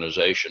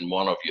organization,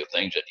 one of your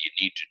things that you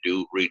need to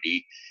do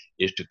really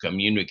is to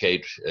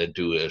communicate and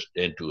to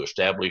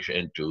establish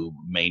and to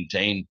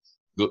maintain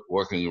good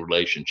working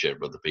relationship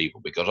with the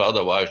people, because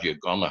otherwise you're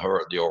going to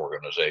hurt the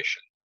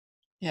organization.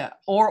 Yeah,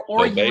 or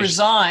so you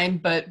resign,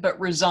 but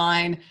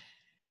resign,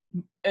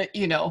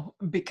 you know,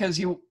 because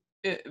you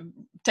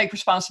take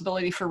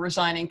responsibility for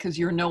resigning because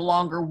you're no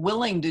longer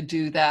willing to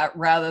do that,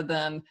 rather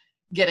than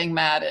getting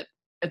mad at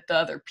the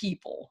other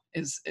people.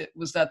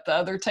 Was that the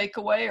other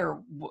takeaway?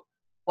 Or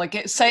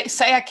like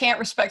say I can't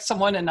respect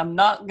someone and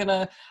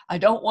I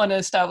don't want to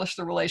establish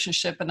the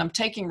relationship, and I'm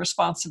taking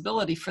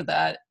responsibility for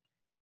that.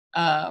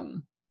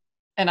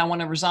 And I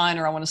want to resign,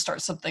 or I want to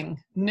start something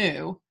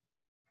new.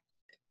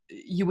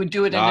 You would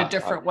do it in a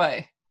different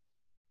way.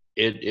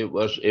 It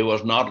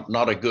was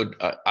not a good,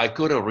 I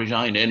could have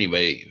resigned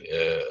anyway,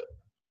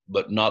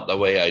 but not the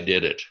way I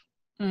did it.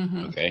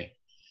 Mm-hmm. Okay.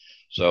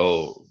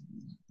 So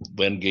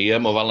when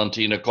Guillermo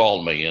Valentina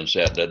called me and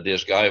said that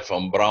this guy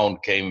from Brown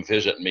came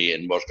visit me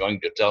and was going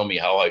to tell me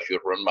how I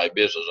should run my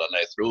business, and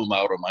I threw him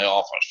out of my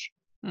office.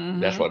 Mm-hmm.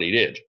 That's what he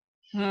did.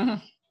 Mm-hmm.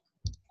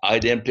 I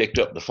then picked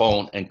up the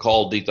phone and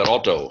called Dieter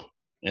Otto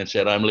and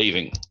said, I'm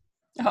leaving.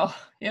 Oh,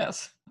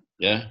 yes.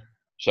 Yeah.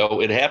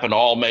 So it happened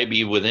all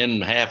maybe within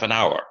half an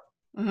hour.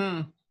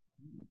 Mm-hmm.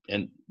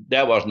 And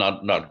that was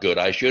not good.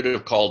 I should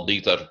have called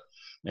Dieter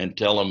and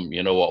tell him,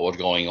 you know, what was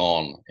going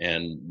on.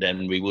 And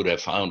then we would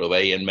have found a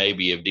way. And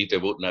maybe if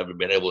Dieter wouldn't have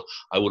been able,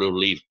 I would have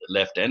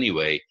left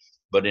anyway,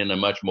 but in a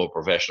much more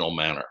professional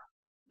manner.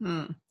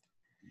 Mm.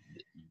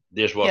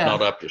 This was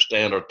not up to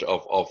standard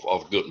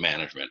of good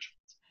management.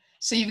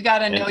 So you've got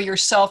to know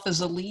yourself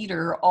as a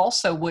leader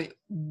also,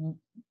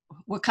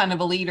 what kind of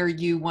a leader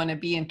you want to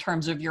be in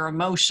terms of your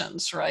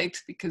emotions, right?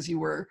 Because you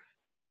were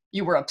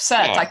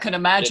upset. Yeah, I could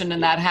imagine in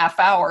that half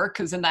hour,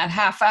 because in that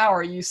half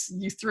hour you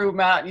threw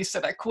him out and you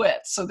said, I quit.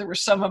 So there were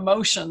some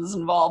emotions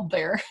involved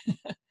there.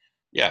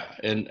 Yeah.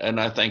 And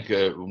I think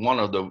one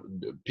of the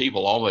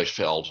people always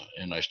felt,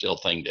 and I still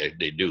think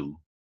they do,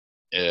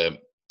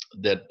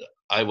 that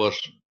I was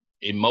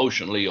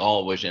emotionally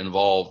always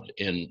involved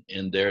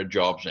in their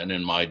jobs and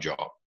in my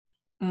job.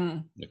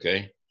 Mm.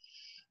 Okay.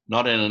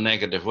 Not in a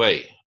negative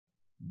way,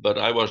 but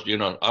I was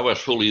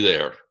fully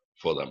there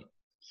for them.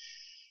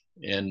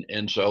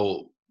 And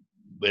so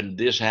when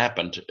this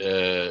happened,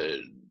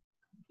 it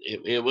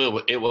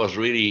was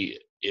really,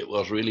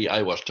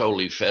 I was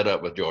totally fed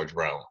up with George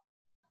Brown.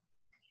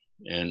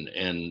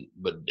 And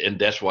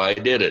that's why I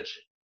did it,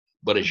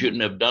 but I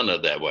shouldn't have done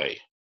it that way.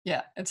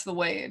 Yeah, it's the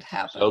way it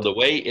happened. So the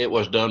way it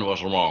was done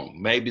was wrong.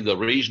 Maybe the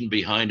reason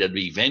behind it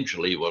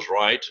eventually was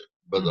right,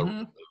 but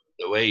mm-hmm.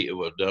 the way it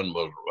was done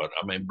was right.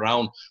 I mean,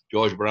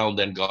 George Brown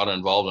then got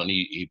involved, and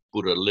he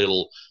put a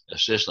little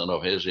assistant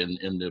of his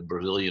in the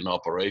Brazilian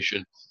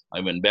operation. I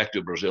went back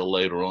to Brazil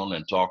later on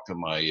and talked to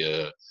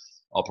my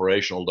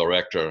operational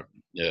director,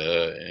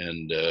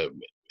 and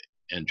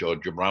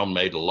George Brown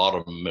made a lot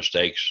of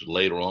mistakes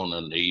later on,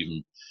 and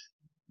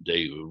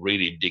they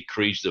really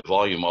decreased the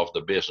volume of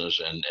the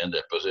business, and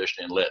the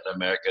position in Latin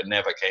America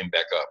never came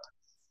back up.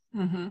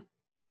 Mm-hmm.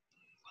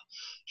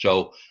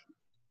 So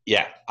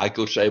yeah, I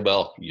could say,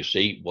 well, you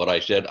see what I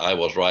said, I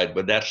was right,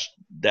 but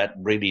that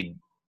really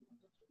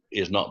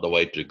is not the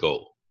way to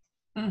go.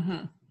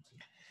 Mm-hmm.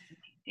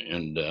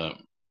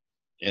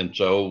 And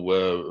so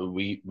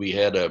we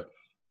had a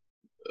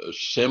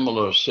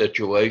similar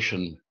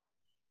situation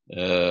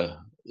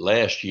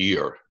last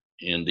year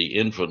in the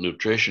infant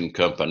nutrition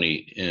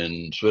company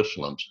in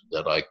Switzerland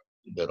that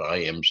I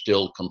am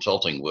still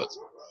consulting with,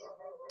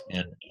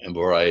 and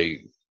where I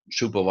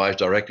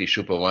directly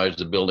supervised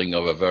the building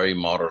of a very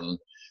modern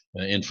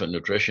infant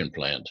nutrition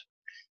plant.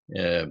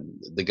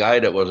 The guy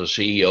that was a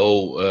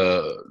CEO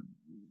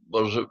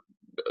was a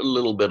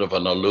little bit of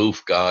an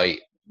aloof guy,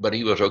 but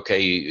he was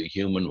okay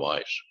human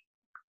wise.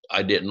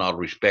 I did not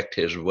respect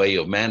his way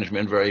of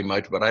management very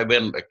much, but I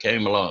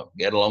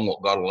got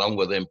along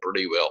with him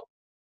pretty well.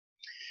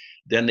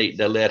 Then they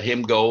let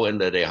him go,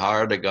 and they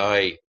hired a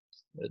guy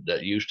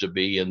that used to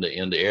be in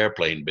the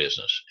airplane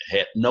business,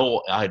 had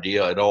no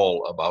idea at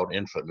all about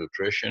infant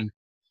nutrition,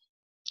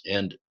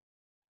 and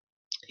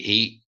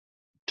he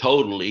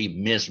totally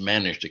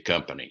mismanaged the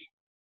company,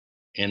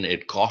 and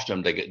it cost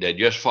them. They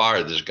just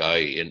fired this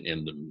guy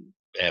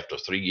after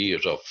 3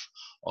 years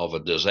of a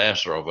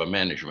disaster of a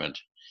management.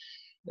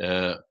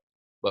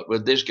 But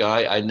with this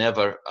guy, I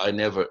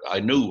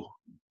knew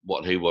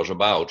what he was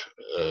about,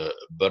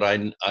 but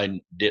I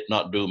did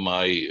not do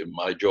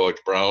my George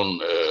Brown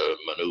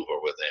maneuver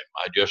with him.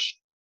 I just,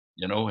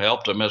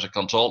 helped him as a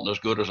consultant as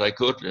good as I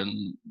could,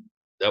 and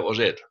that was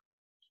it.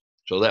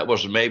 So that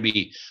was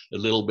maybe a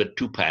little bit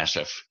too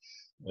passive,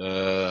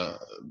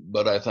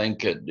 but I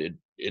think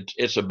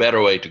it's a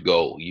better way to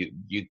go.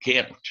 You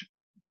can't,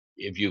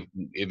 if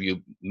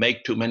you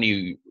make too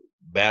many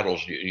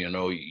battles,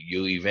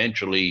 you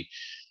eventually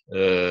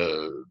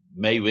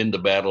may win the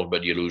battle,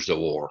 but you lose the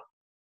war.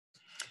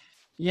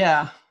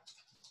 Yeah.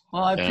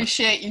 Well, I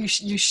appreciate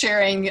you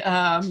sharing,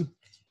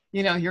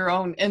 your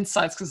own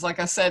insights, because like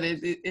I said,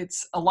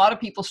 it's a lot of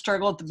people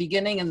struggle at the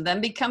beginning and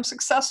then become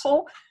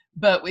successful.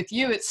 But with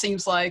you, it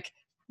seems like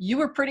you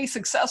were pretty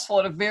successful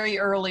at a very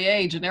early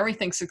age and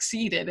everything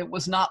succeeded. It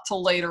was not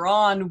till later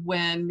on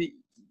when,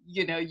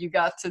 you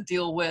got to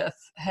deal with,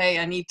 hey,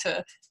 I need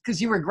to,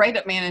 because you were great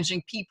at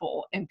managing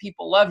people and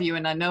people love you.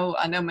 And I know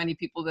many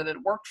people that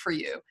had worked for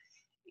you.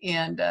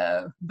 And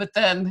but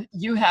then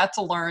you had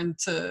to learn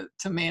to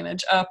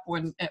manage up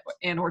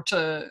or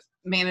to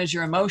manage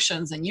your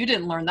emotions, and you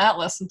didn't learn that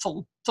lesson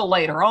till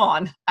later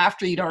on,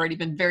 after you'd already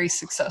been very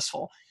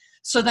successful.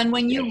 So then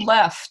when you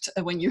left,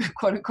 when you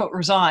quote unquote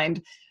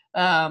resigned,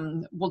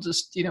 we'll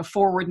just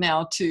forward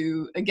now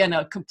to, again,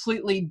 a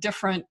completely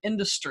different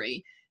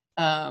industry.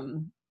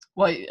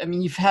 Well, I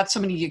mean, you've had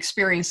so many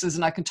experiences,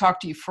 and I can talk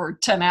to you for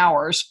 10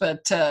 hours,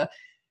 but to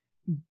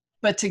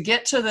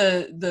get to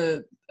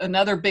the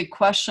another big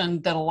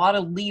question that a lot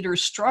of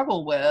leaders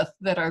struggle with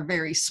that are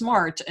very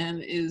smart,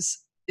 and is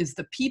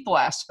the people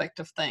aspect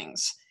of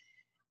things,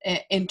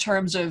 in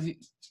terms of,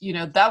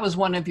 that was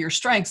one of your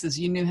strengths, is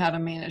you knew how to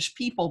manage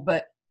people.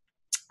 But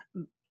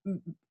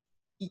in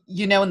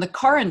the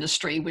car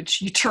industry,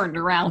 which you turned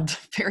around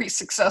very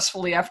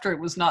successfully after it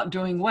was not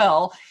doing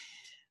well,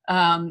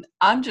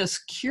 I'm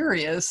just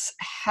curious,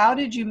 how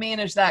did you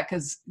manage that?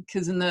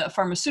 Because in the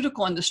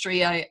pharmaceutical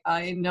industry,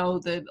 I know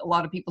that a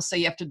lot of people say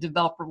you have to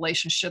develop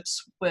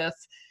relationships with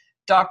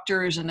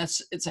doctors, and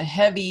it's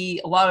a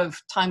lot of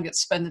time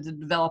gets spent into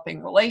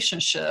developing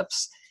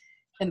relationships.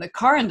 In the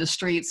car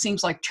industry, it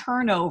seems like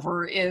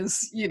turnover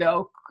is,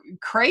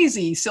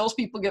 crazy.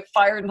 Salespeople get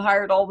fired and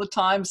hired all the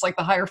time. It's like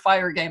the hire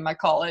fire game, I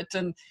call it.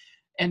 And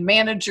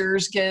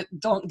managers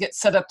don't get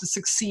set up to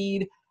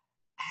succeed.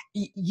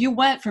 You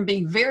went from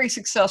being very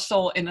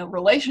successful in a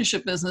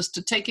relationship business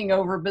to taking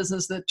over a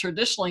business that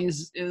traditionally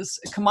is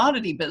a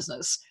commodity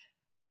business.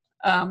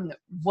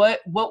 What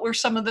were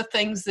some of the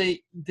things that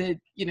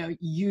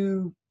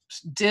you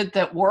did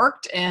that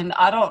worked? And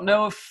I don't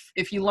know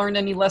if you learned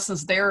any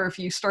lessons there, or if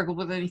you struggled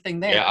with anything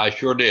there. Yeah, I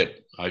sure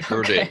did.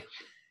 Did.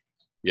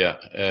 Yeah.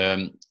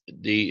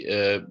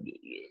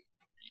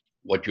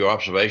 What your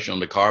observation on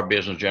the car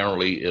business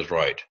generally is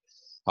right.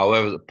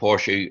 However, the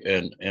Porsche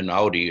and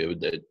Audi,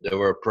 they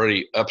were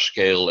pretty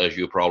upscale, as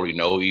you probably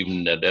know,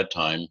 even at that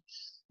time.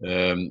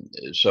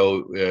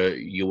 So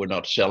you were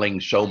not selling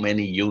so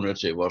many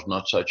units. It was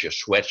not such a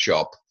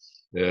sweatshop.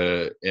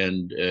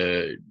 And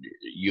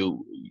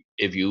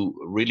if you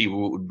really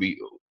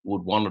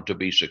would want to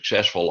be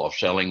successful of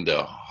selling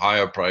the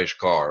higher priced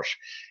cars,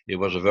 it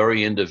was a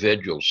very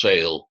individual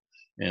sale.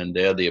 And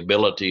there, the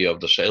ability of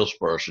the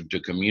salesperson to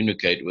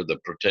communicate with the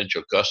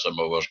potential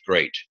customer was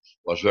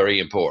very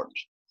important.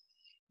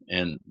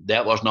 And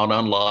that was not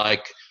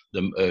unlike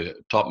the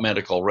top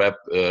medical rep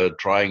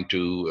trying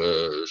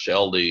to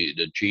sell the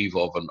chief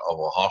of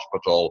a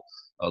hospital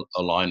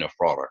a line of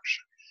products.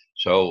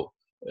 So,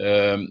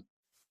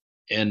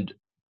 and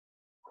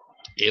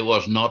it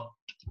was not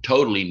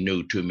totally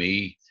new to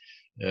me,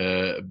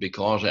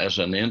 because as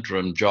an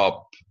interim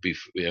job,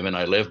 when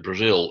I left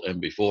Brazil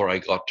and before I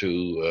got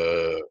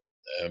to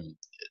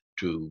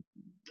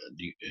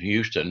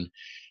Houston,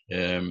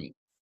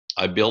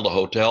 I built a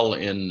hotel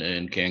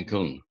in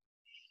Cancun.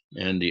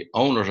 and the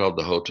owners of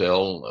the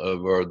hotel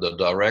were the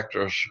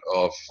directors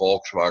of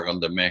Volkswagen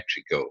de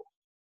Mexico.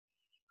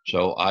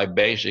 So I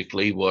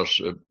basically was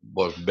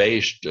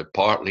based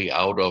partly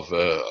out of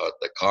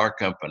the car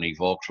company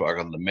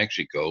Volkswagen de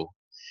Mexico,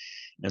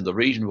 and the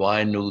reason why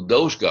I knew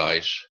those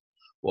guys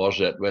was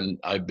that when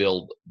I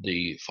built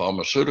the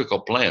pharmaceutical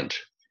plant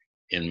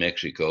in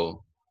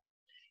Mexico,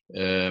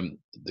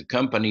 the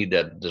company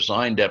that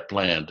designed that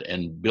plant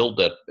and built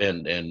that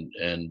and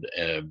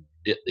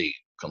did the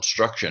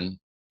construction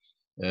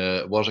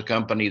was a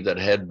company that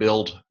had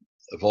built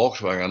a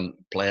Volkswagen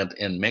plant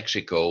in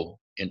Mexico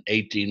in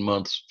 18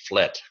 months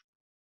flat.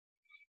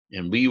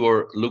 And we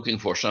were looking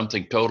for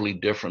something totally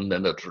different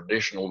than the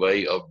traditional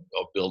way of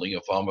building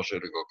a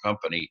pharmaceutical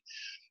company.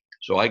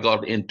 So I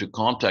got into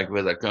contact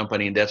with that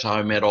company, and that's how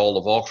I met all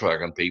the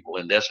Volkswagen people.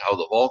 And that's how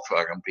the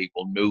Volkswagen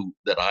people knew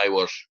that I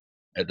was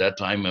at that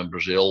time in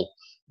Brazil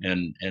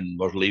and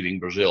was leaving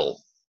Brazil.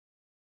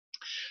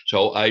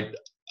 So I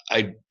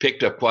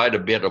picked up quite a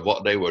bit of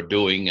what they were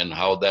doing and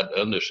how that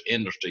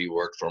industry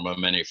worked from a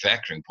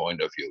manufacturing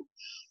point of view.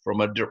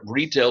 From a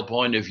retail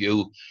point of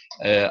view,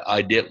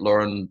 I did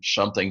learn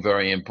something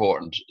very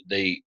important.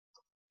 The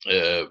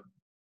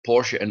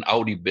Porsche and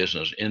Audi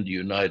business in the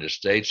United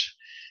States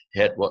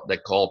had what they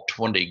called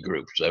 20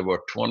 groups. There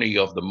were 20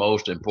 of the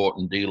most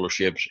important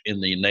dealerships in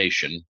the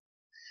nation,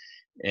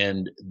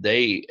 and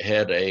they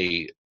had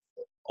a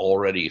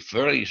already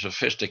very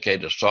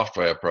sophisticated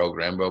software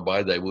program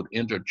whereby they would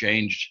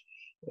interchange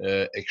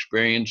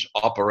experience,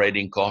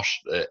 operating cost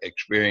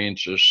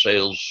experiences,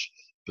 sales,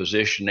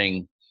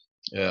 positioning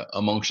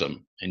amongst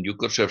them, and you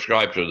could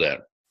subscribe to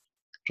that.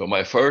 So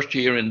my first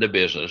year in the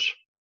business,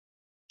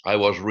 I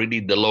was really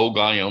the low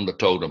guy on the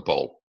totem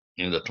pole.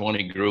 In the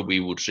 20 group,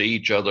 we would see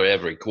each other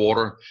every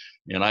quarter,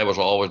 and I was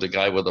always the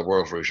guy with the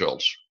worst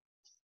results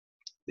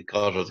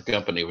because of the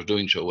company was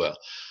doing so well.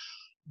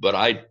 But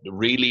I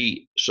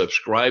really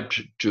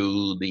subscribed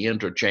to the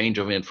interchange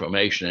of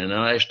information, and then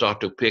I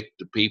started to pick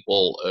the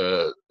people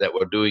that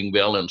were doing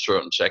well in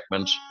certain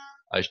segments.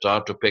 I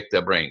started to pick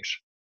their brains,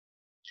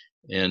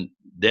 and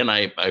then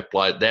I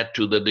applied that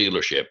to the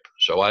dealership.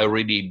 So I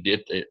really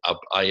did.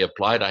 I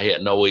applied. I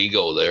had no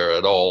ego there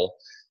at all.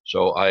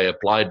 So I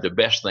applied the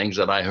best things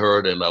that I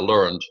heard and I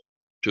learned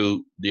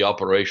to the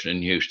operation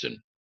in Houston,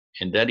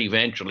 and that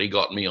eventually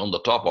got me on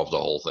the top of the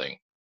whole thing.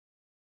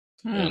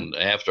 And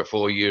after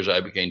 4 years,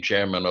 I became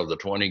chairman of the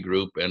 20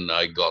 group, and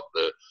I got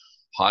the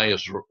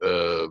highest,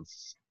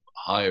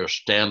 higher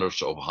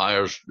standards of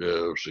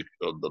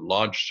the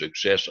large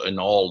success in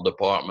all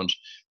departments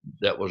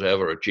that was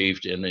ever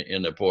achieved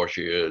in a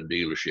Porsche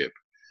dealership.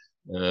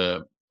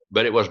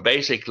 But it was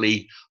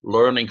basically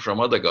learning from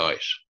other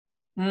guys.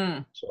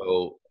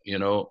 So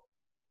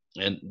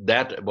and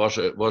that was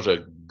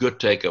a good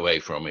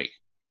takeaway from me.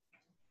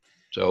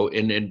 So,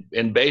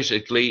 and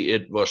basically,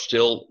 it was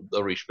still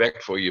the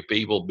respect for your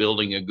people,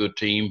 building a good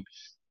team,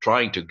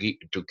 trying to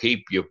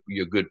keep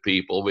your good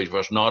people, which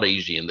was not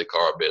easy in the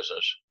car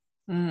business.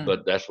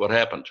 But that's what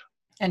happened.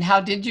 And how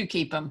did you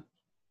keep them?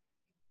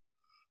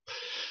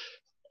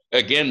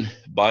 Again,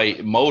 by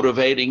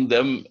motivating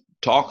them,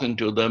 talking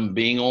to them,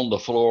 being on the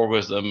floor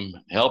with them,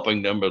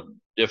 helping them with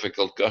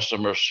difficult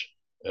customers.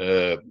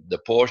 The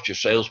Porsche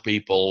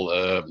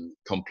salespeople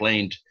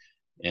complained,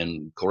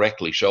 and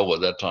correctly so at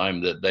that time,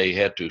 that they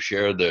had to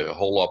share the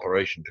whole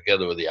operation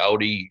together with the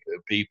Audi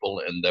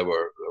people, and they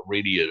were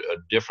really a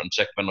different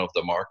segment of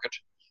the market.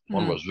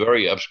 One was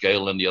very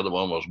upscale and the other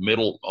one was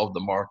middle of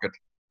the market.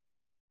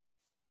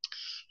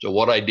 So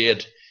what I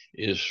did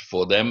is,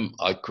 for them,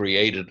 I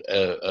created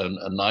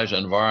a nice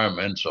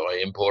environment. So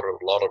I imported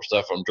a lot of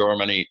stuff from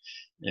Germany,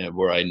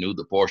 where I knew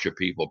the Porsche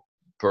people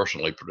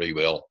personally pretty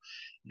well,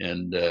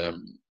 and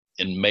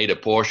made a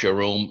Porsche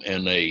room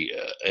in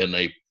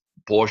a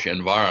Porsche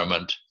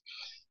environment,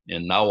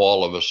 and now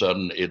all of a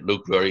sudden it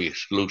looked very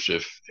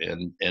exclusive,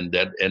 and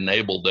that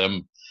enabled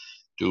them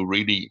to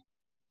really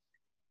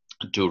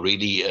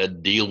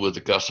deal with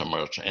the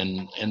customers.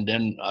 And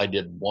then I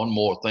did one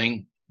more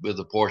thing with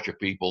the Porsche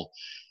people.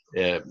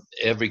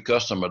 Every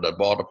customer that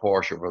bought a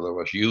Porsche, whether it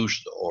was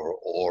used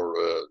or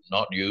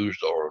not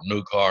used or a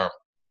new car,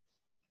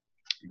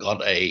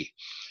 got a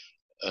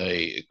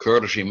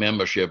courtesy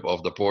membership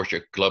of the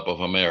Porsche Club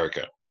of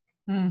America.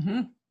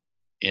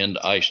 And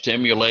I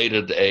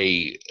stimulated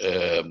a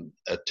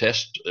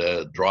test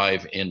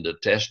drive in the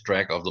test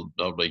track of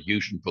the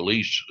Houston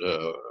Police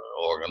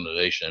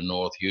organization in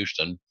North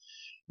Houston,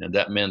 and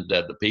that meant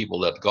that the people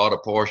that got a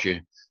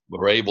Porsche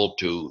were able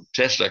to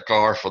test their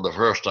car for the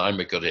first time,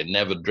 because they'd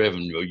never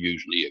driven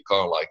usually a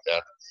car like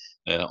that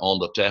on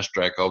the test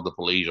track of the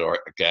police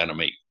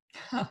academy.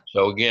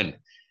 So again,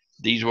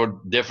 these were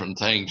different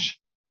things,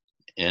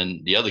 and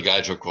the other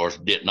guys, of course,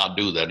 did not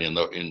do that in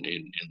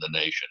the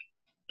nation.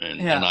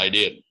 And I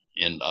did.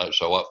 And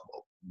so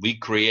we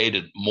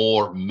created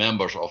more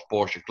members of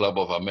Porsche Club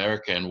of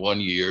America in 1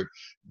 year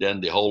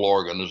than the whole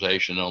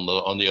organization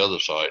on the other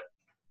side.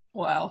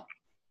 Wow.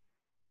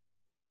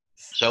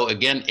 So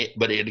again,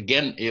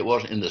 it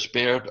was in the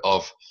spirit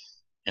of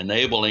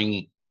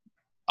enabling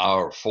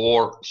our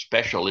 4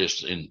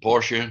 specialists in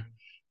Porsche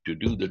to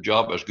do the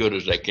job as good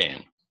as they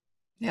can.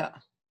 Yeah.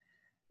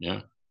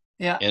 Yeah.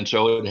 Yeah. And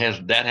so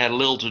that had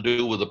little to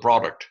do with the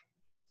product,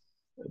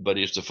 but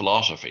it's the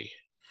philosophy.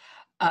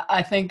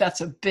 I think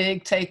that's a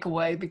big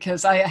takeaway,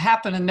 because I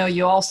happen to know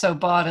you also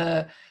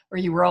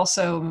you were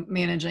also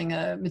managing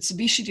a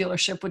Mitsubishi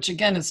dealership, which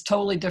again is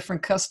totally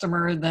different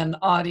customer than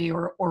Audi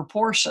or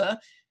Porsche.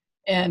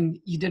 And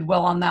you did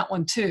well on that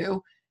one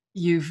too.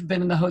 You've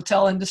been in the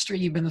hotel industry,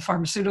 you've been in the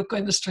pharmaceutical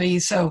industry.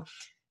 So,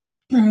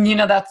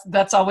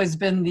 that's always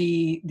been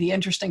the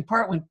interesting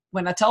part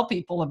when I tell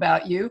people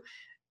about you.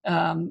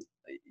 Um,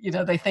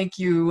 they think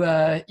you're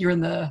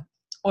in the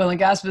oil and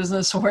gas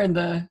business or in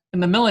the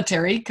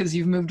military, because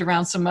you've moved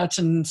around so much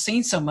and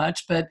seen so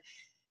much, but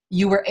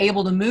you were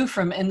able to move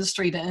from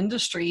industry to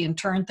industry and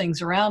turn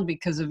things around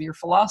because of your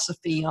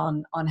philosophy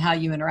on how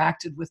you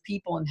interacted with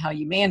people and how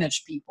you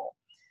managed people.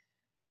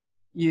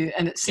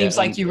 And it seems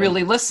like you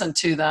really listen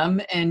to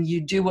them, and you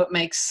do what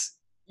makes,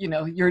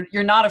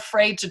 you're not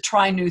afraid to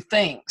try new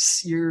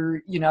things.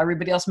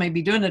 Everybody else may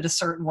be doing it a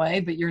certain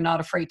way, but you're not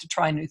afraid to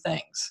try new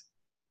things.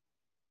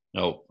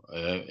 No,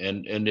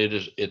 and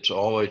it's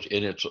always,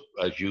 and it's,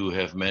 as you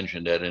have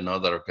mentioned that in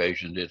other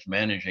occasions, it's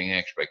managing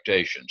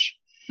expectations.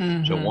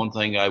 Mm-hmm. So one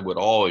thing I would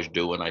always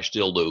do, and I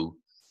still do,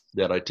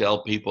 that I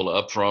tell people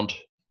up front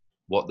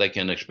what they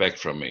can expect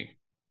from me.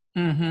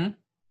 Mm-hmm.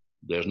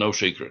 There's no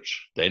secrets.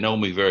 They know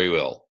me very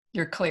well.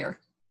 You're clear.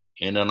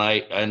 And then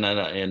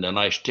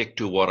I stick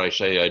to what I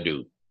say I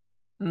do.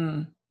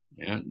 Mm.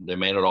 Yeah, they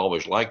may not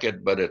always like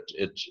it, but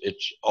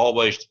it's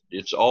always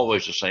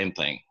the same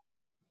thing.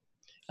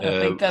 I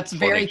think that's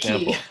very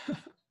key.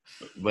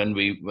 when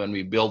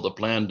we built the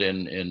plant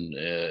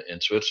in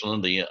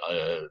Switzerland, the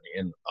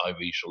in IV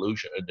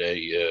Solution,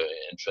 the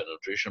infant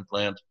nutrition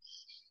plant,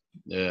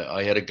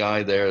 I had a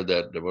guy there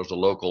that was a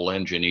local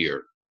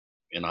engineer,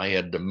 and I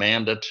had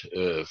demanded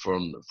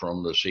from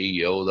the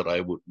CEO that I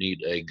would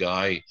need a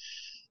guy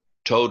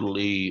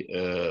totally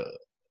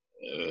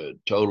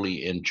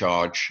in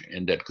charge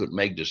and that could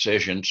make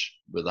decisions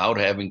without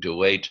having to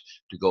wait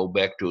to go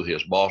back to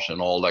his boss and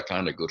all that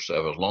kind of good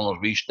stuff. As long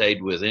as we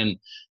stayed within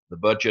the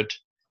budget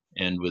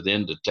and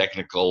within the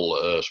technical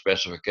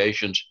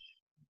specifications,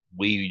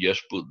 we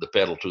just put the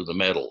pedal to the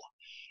metal.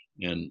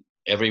 And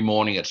every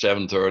morning at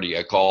 7:30,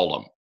 I called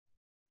him.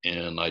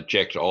 And I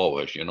checked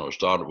always,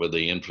 started with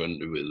the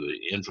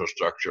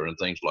infrastructure and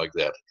things like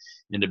that.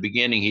 In the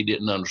beginning, he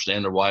didn't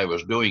understand why I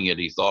was doing it.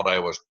 He thought I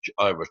was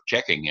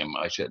checking him.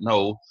 I said,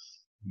 no,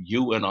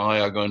 you and I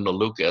are going to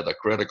look at a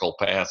critical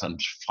path and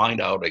find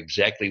out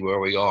exactly where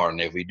we are. And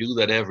if we do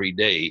that every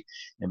day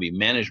and we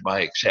manage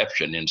by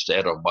exception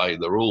instead of by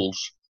the rules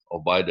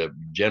or by the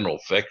general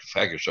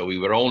factor. So we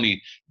were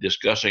only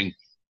discussing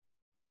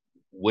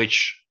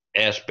which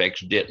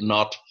aspects did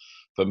not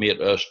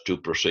permit us to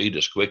proceed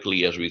as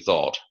quickly as we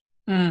thought.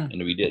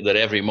 And we did that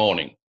every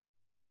morning.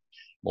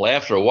 Well,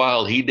 after a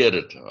while, he did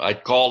it. I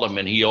called him,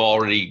 and he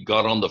already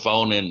got on the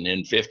phone and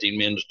in 15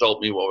 minutes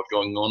told me what was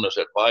going on. I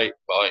said, bye.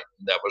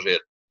 That was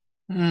it.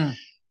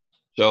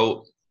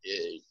 So,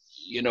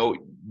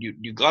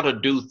 you got to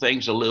do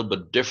things a little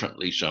bit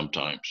differently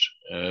sometimes.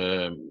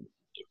 I'll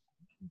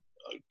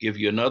give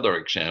you another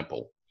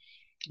example.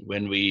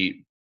 When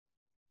we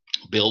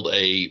built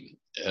a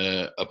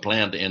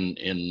plant in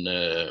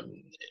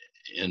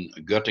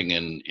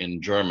Göttingen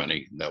in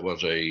Germany, that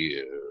was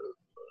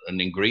an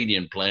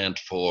ingredient plant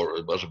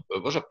it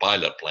was a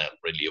pilot plant,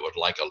 really. It was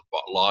like a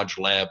large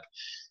lab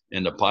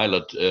and a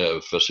pilot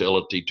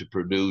facility to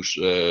produce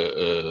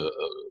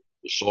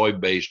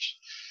soy-based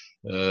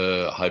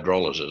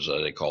hydrolysis,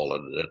 as they call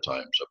it at that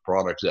time. So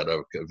products that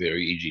are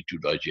very easy to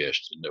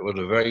digest. And it was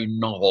a very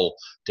novel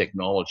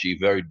technology,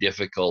 very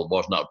difficult,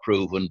 was not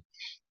proven,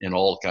 and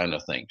all kind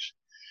of things.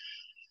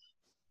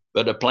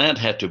 But a plant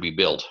had to be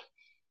built.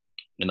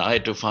 And I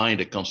had to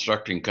find a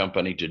constructing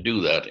company to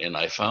do that. And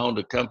I found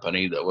a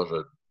company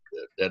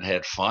that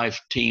had 5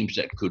 teams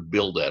that could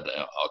build that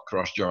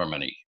across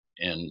Germany.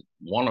 And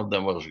one of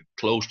them was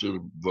close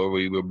to where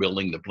we were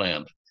building the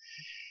plant.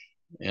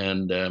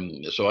 And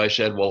so I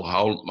said, well,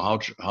 how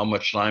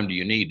much time do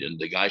you need? And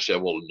the guy said,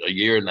 well, a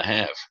year and a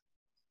half.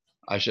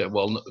 I said,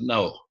 well,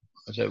 no.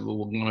 I said, well,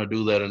 we're going to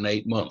do that in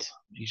 8 months.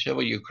 He said,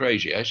 well, you're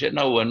crazy. I said,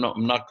 no,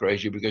 I'm not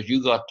crazy, because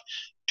you got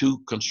 2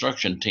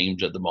 construction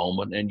teams at the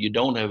moment and you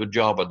don't have a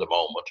job at the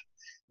moment.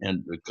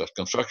 And because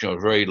construction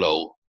was very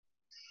low,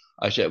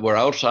 I said, we're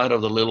outside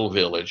of the little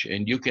village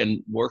and you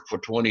can work for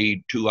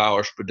 22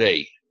 hours per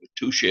day with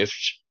 2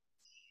 shifts.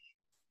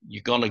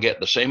 You're going to get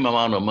the same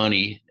amount of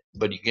money,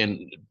 but you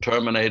can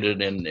terminate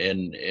it and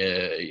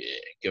you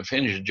can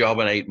finish the job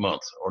in 8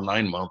 months or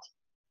 9 months.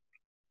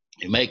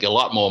 You make a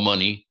lot more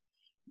money,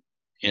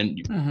 and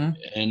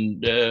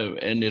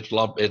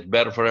it's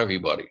better for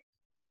everybody.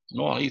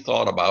 Well, he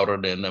thought about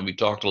it, and then we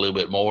talked a little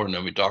bit more, and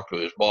then we talked to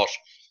his boss,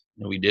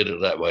 and we did it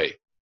that way.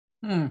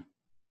 And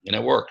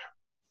it worked.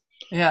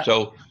 Yeah.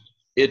 So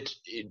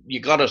you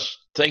got to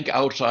think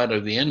outside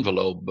of the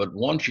envelope. But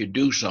once you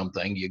do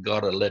something, you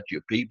got to let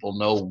your people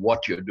know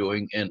what you're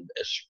doing, and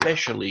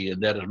especially,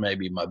 and that is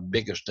maybe my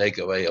biggest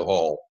takeaway of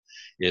all,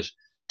 is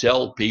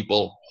tell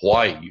people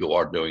why you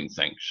are doing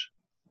things.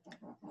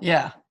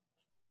 Yeah.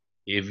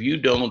 If you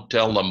don't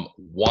tell them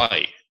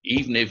why,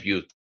 even if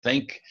you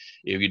think,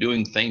 if you're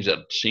doing things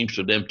that seems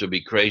to them to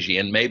be crazy,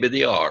 and maybe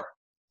they are,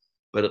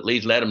 but at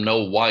least let them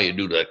know why you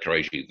do that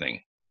crazy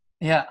thing.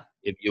 Yeah.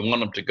 If you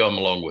want them to come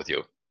along with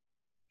you.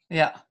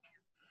 Yeah.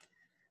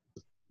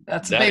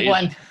 That's a That big is,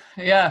 one.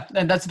 Yeah.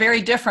 And that's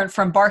very different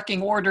from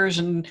barking orders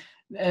and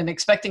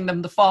expecting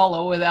them to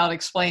follow without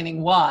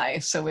explaining why.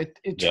 So it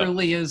yeah.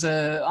 truly is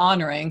a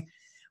honoring.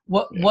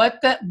 What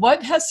Yeah.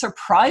 what has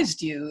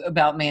surprised you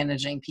about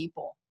managing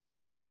people?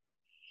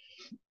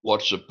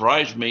 What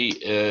surprised me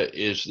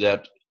is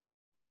that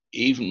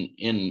even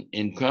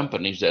in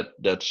companies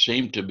that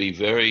seem to be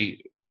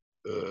very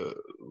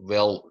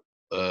well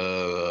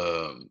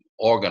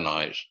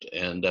organized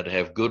and that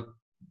have good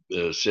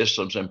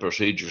systems and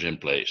procedures in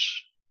place,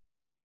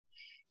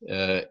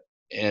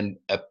 and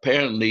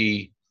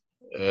apparently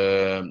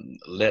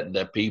let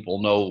the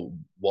people know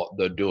what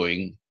they're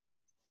doing,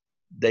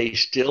 they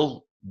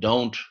still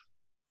don't,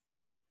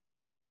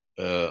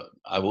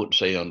 I wouldn't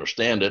say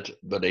understand it,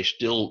 but they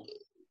still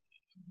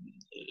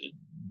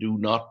do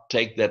not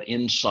take that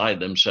inside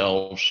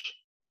themselves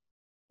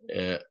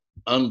uh,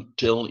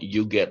 until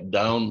you get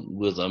down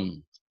with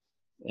them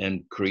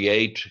and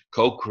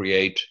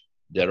co-create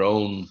their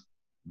own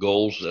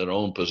goals, their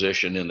own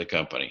position in the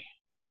company.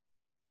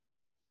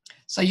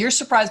 So you're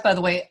surprised by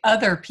the way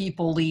other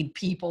people lead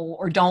people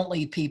or don't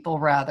lead people,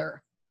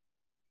 rather.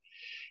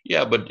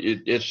 Yeah, but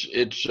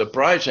it's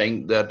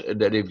surprising that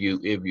if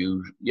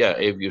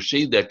you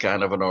see that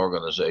kind of an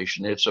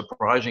organization, it's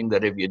surprising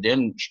that if you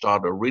then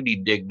start to really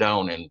dig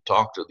down and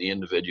talk to the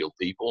individual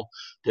people,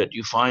 that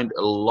you find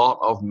a lot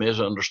of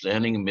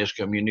misunderstanding and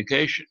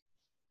miscommunication,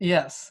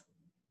 Yes.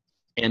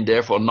 and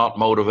therefore not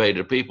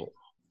motivated people.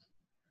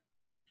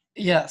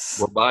 Yes.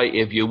 Whereby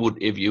if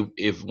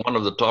one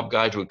of the top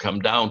guys would come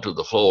down to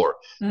the floor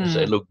and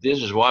say, Mm. look,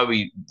 this is why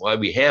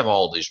we have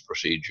all these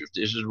procedures.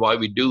 This is why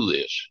we do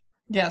this.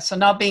 Yeah. So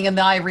not being in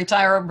the ivory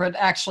tower, but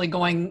actually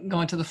going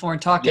to the floor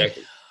and talking.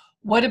 Exactly.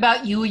 What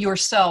about you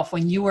yourself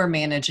when you were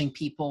managing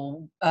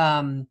people?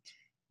 What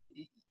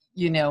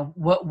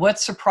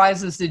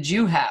surprises did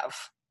you have?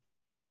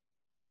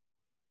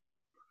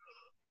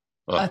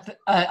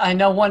 I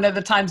know one of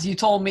the times you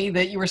told me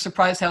that you were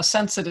surprised how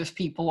sensitive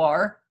people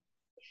are.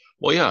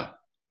 Well, yeah,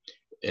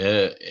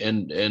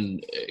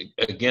 and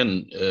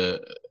again,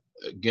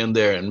 again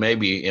there, and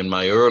maybe in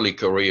my early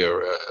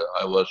career,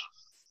 I was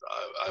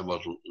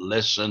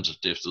less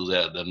sensitive to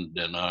that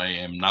than I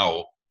am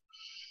now.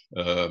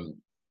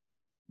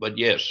 But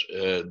yes,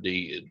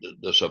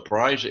 the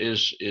surprise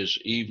is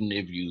even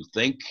if you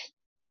think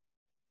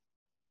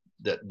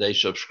that they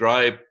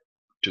subscribe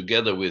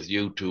together with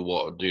you to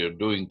what they're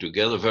doing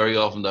together, very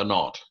often they're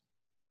not.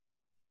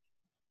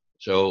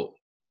 So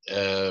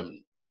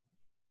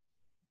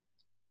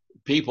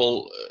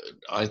people,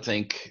 I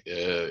think,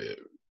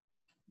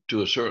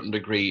 to a certain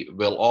degree,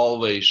 will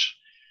always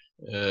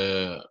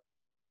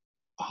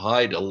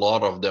hide a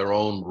lot of their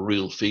own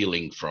real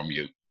feeling from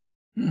you.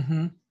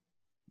 Mm-hmm.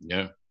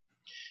 Yeah,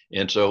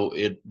 and so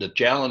the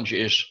challenge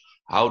is,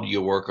 how do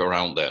you work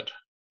around that?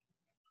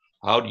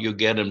 How do you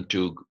get them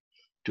to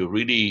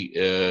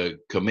really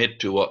commit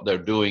to what they're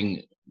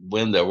doing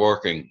when they're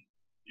working,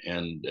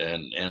 and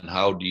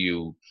how do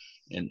you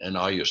and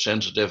are you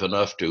sensitive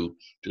enough to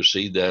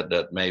see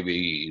that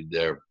maybe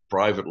their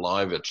private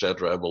life,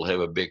 etc., will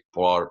have a big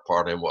part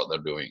in what they're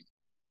doing?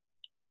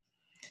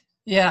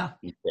 Yeah.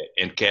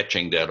 And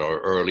catching that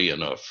early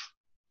enough.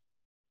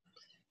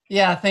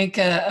 Yeah. I think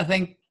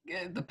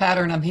the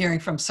pattern I'm hearing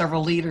from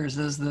several leaders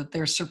is that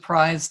they're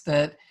surprised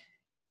that,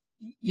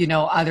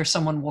 either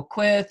someone will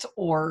quit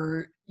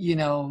or,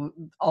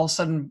 all of a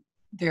sudden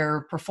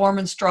their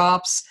performance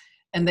drops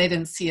and they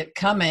didn't see it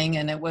coming.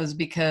 And it was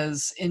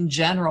because in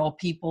general,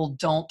 people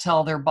don't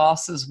tell their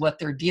bosses what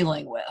they're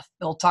dealing with.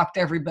 They'll talk to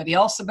everybody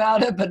else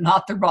about it, but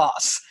not their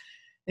boss.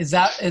 Is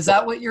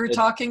that what you're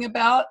talking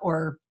about?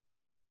 Or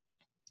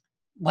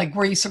like,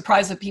 were you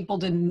surprised that people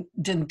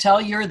didn't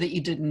tell you, or that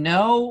you didn't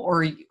know,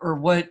 or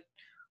what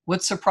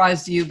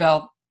surprised you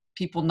about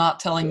people not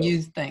telling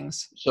you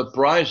things?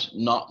 Surprised,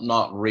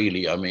 not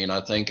really. I mean,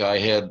 I think I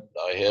had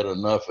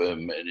enough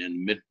in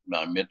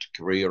my mid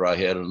career. I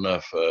had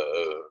enough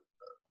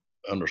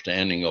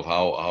understanding of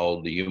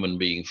how the human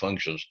being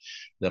functions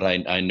that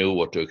I knew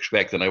what to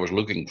expect, and I was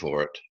looking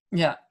for it.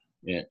 Yeah.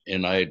 Yeah,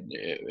 and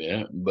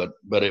but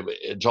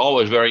it's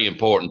always very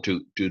important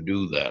to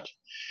do that.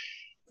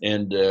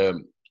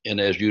 And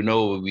as you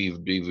know,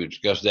 we've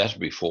discussed that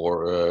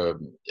before.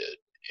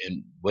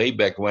 And way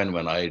back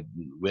when I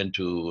went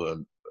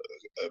to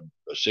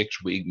a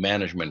 6-week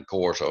management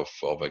course of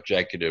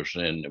executives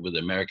with the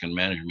American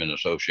Management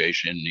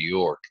Association in New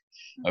York.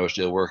 I was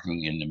still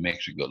working in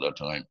Mexico at that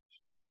time.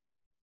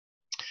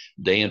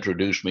 They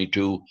introduced me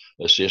to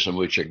a system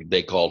which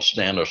they called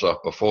standards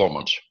of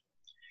performance.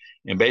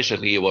 And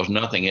basically, it was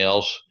nothing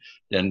else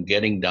than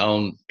getting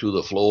down to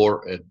the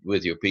floor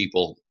with your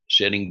people,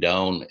 sitting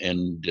down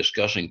and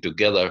discussing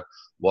together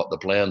what the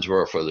plans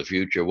were for the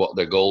future, what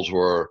their goals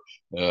were,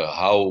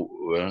 how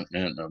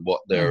and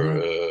what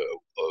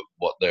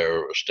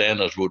their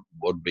standards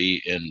would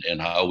be,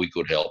 and how we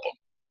could help them.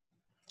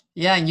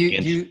 Yeah,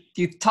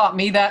 you taught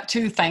me that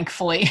too,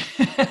 thankfully.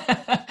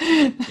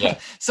 Yeah.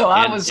 So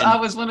I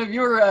was one of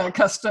your you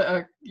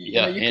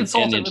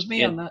consulted with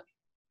me on that.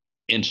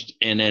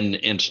 And then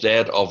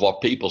instead of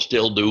what people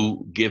still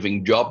do,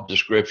 giving job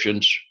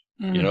descriptions,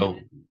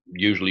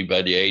 usually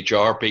by the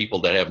HR people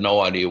that have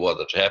no idea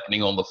what's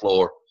happening on the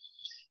floor,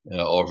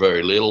 or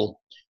very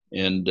little,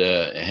 and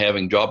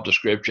having job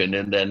description,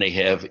 and then they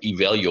have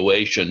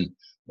evaluation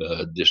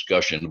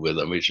discussion with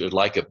them, which is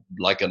like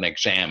an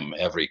exam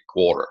every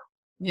quarter.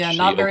 Yeah,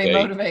 not very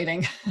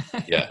motivating.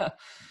 Yeah,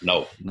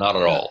 no, not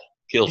at all.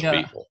 Kills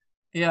people.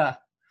 Yeah.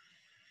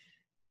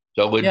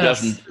 So it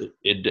doesn't.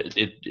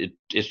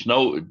 It's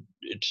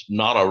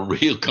not a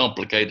real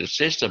complicated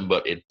system,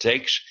 but it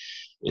takes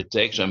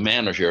a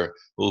manager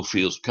who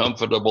feels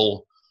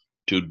comfortable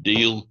to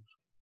deal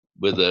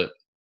with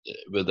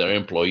their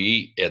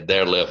employee at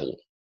their level.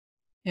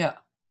 Yeah.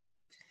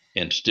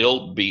 And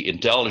still be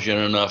intelligent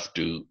enough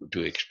to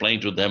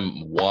explain to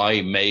them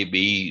why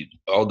maybe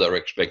other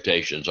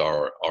expectations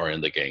are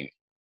in the game.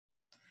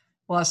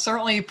 Well, I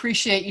certainly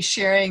appreciate you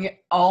sharing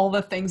all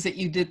the things that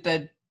you did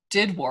that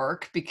did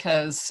work,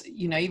 because,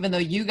 even though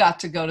you got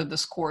to go to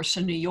this course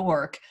in New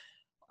York,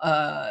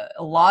 a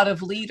lot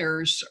of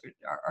leaders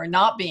are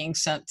not being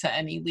sent to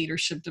any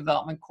leadership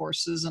development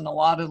courses. And a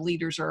lot of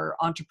leaders are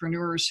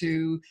entrepreneurs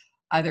who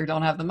either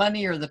don't have the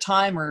money or the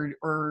time, or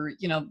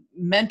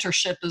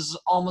mentorship is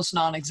almost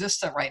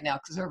non-existent right now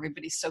because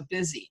everybody's so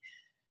busy.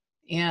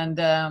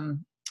 And,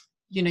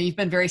 you've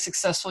been very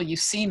successful. You've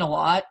seen a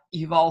lot.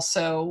 You've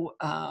also,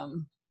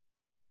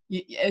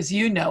 as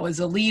as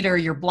a leader,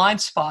 your blind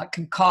spot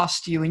can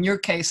cost you. In your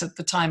case, at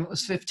the time, it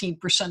was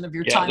 15% of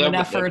your time and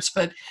efforts.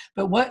 But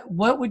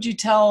what would you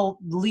tell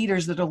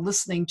leaders that are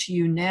listening to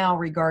you now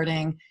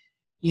regarding,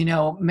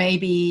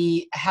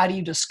 maybe how do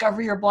you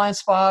discover your blind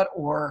spot,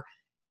 or,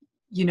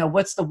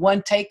 what's the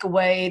one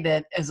takeaway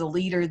that as a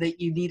leader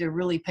that you need to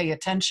really pay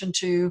attention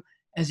to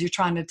as you're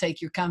trying to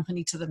take your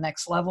company to the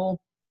next level?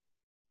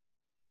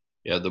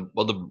 Yeah,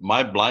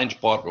 my blind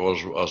spot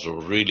was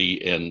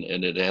really, and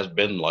it has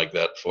been like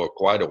that for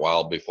quite a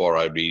while before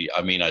I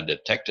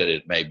detected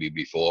it maybe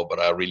before, but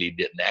I really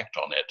didn't act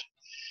on it.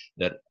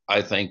 That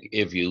I think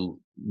if you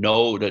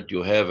know that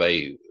you have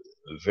a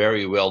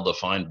very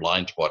well-defined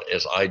blind spot,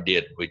 as I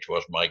did, which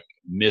was my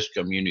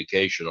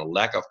miscommunication or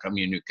lack of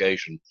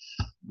communication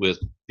with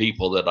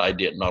people that I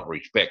did not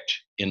respect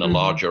in a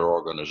larger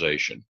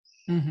organization.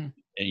 Mm-hmm.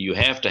 And you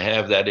have to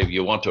have that if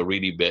you want to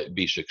really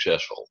be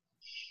successful.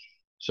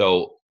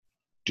 So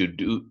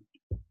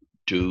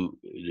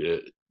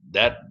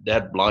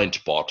that blind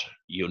spot,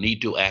 you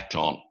need to act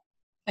on.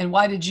 And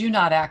why did you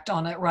not act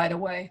on it right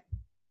away?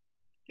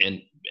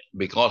 And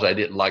because I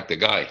didn't like the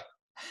guy.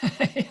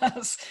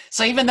 Yes.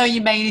 So even though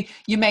you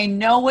may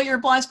know what your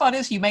blind spot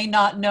is, you may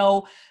not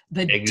know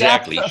the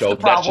exactly depth of so the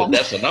problem.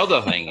 That's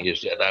another thing,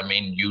 is that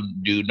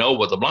you know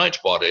what the blind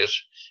spot is,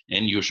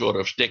 and you sort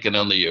of stick it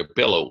under your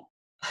pillow.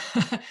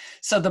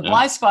 So the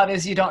blind spot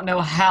is you don't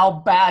know how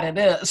bad it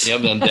is. Yeah,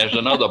 then there's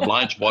another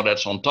blind spot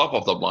that's on top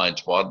of the blind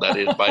spot, that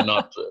is by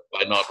not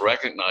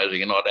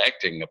recognizing and not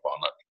acting upon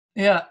it.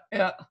 Yeah,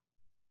 yeah.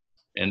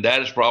 And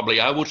that is probably,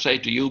 I would say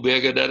to you,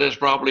 Birgit, that is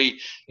probably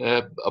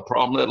a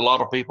problem that a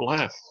lot of people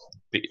have.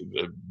 A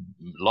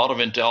lot of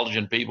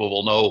intelligent people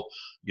will know,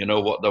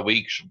 what the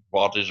weak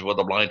spot is, what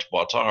the blind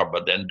spots are,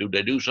 but then do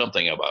they do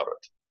something about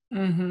it?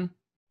 Mm-hmm.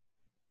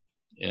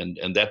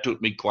 And that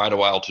took me quite a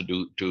while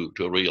to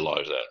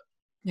realize that.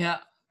 Yeah.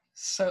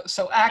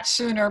 So act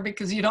sooner,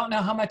 because you don't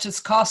know how much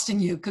it's costing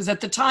you. Because at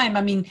the time,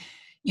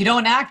 you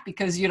don't act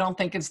because you don't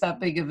think it's that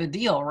big of a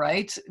deal,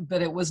 right?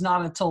 But it was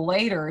not until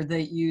later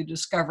that you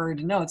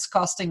discovered, no, it's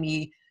costing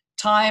me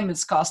time,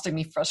 it's costing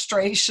me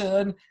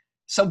frustration.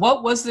 So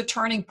what was the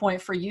turning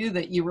point for you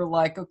that you were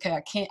like,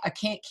 okay, I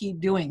can't keep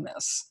doing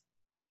this?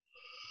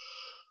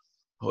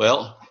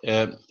 Well,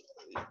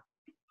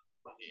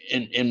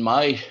 in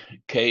my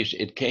case,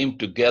 it came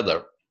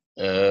together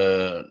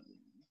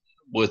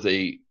with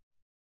the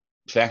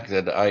fact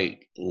that I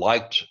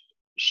liked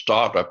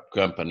startup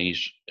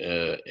companies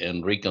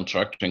and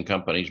reconstruction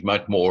companies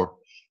much more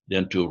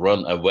than to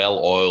run a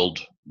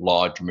well-oiled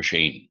large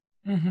machine.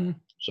 Mm-hmm.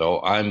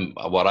 So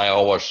what I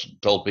always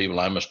told people,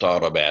 I'm a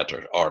startup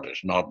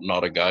artist,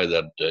 not a guy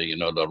that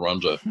that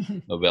runs a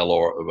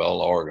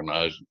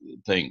well-organized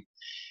thing.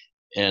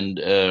 And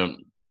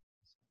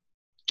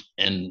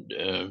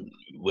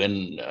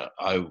when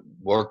I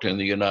worked in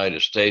the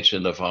United States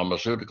in the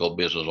pharmaceutical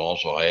business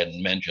also, I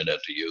hadn't mentioned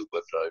that to you,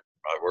 but I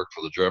worked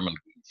for the German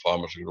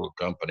pharmaceutical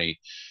company,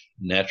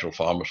 Natural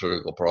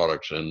Pharmaceutical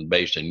Products, and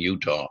based in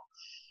Utah.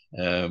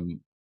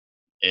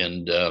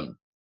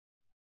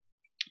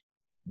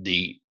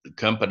 The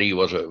company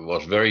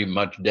was very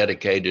much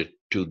dedicated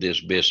to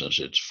this business.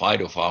 It's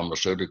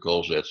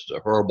phytopharmaceuticals, it's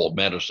the herbal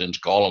medicines,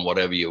 call them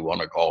whatever you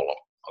want to call them.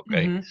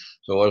 Okay. Mm-hmm.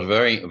 So it was a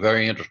very,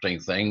 very interesting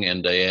thing.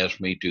 And they asked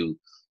me to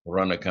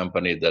run a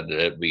company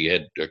that we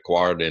had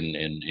acquired in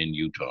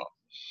Utah.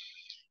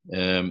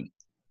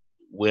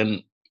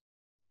 When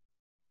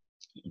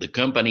the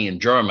company in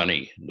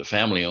Germany, the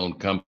family-owned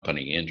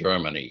company in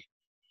Germany,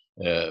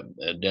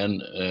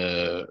 then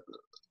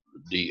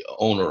the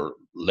owner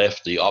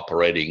left the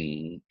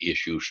operating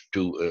issues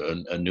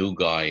to a new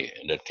guy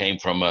that came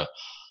from a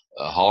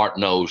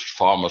hard-nosed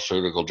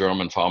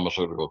German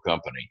pharmaceutical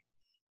company.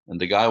 And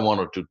the guy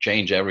wanted to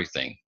change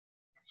everything.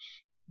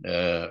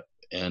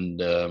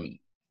 And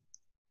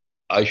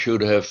I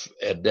should have,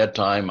 at that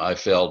time, I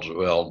felt,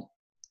 well,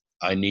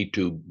 I need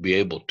to be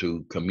able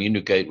to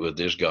communicate with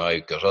this guy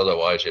because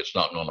otherwise it's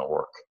not going to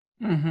work.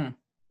 Mm-hmm.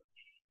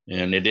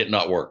 And it did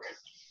not work.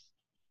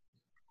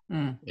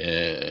 Mm.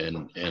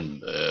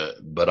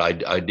 But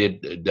I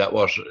did, that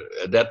was,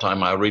 at that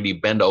time, I really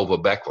bent over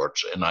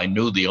backwards, and I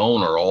knew the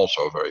owner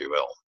also very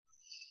well.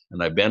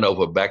 And I bent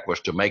over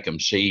backwards to make him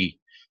see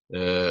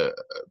the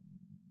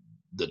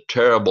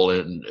terrible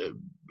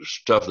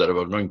stuff that I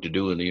was going to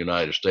do in the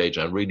United States.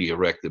 I really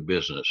wrecked the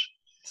business.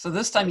 So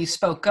this time you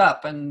spoke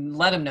up and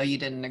let him know you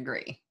didn't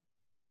agree.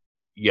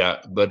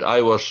 Yeah, but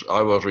I was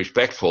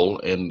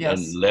respectful and, Yes.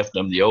 and left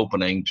them the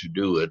opening to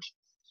do it.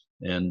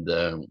 And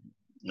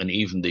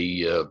even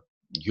the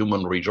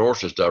human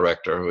resources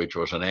director, which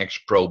was an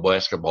ex-pro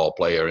basketball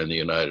player in the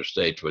United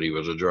States, but he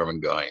was a German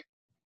guy.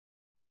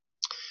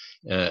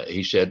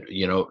 He said,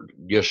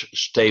 just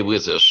stay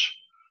with us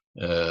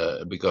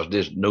because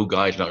this new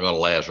guy's not going to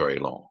last very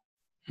long.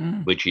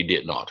 Mm. Which he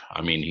did not.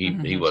 I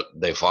mean,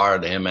 they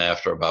fired him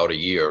after about a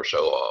year or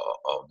so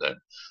of that.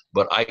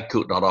 But I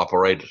could not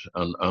operate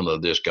under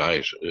this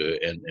guy's.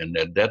 And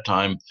at that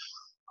time,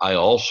 I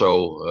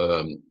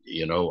also,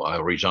 I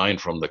resigned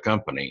from the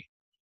company,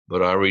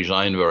 but I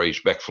resigned very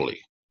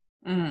respectfully.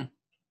 Mm.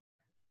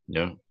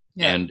 Yeah.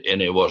 And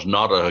it was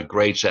not a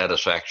great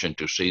satisfaction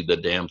to see the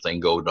damn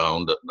thing go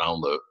down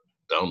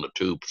the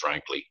tube.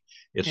 Frankly,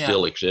 it's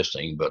still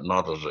existing, but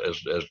not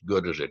as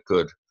good as it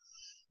could.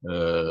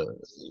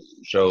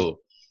 So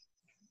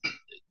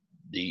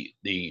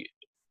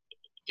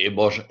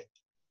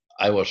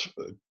I was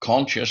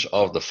conscious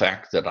of the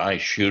fact that I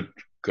should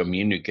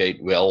communicate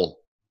well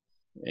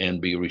and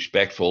be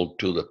respectful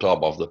to the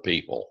top of the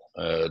people,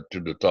 to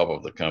the top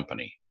of the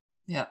company.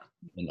 Yeah.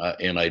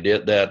 And I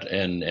did that.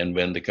 And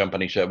when the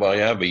company said, well,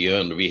 yeah, we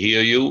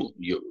hear you,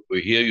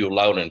 we hear you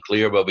loud and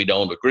clear, but we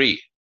don't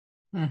agree.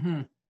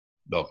 Mm-hmm.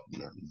 So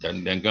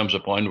then comes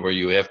a point where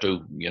you have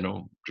to,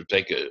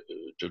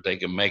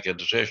 make a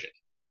decision.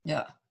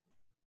 Yeah.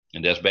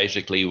 And that's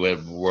basically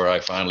where I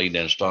finally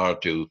then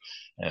started to,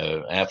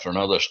 after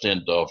another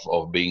stint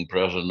of being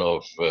president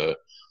of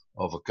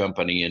a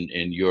company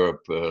in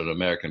Europe, an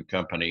American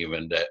company,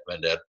 when that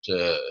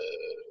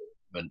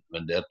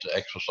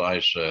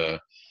exercise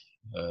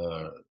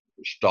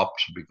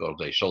stopped because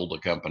they sold the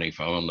company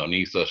from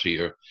underneath us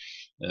here,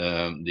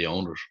 the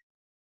owners.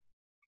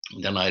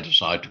 Then I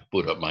decided to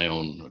put up my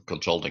own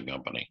consulting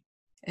company.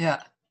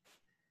 Yeah.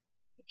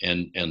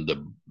 And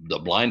the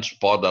blind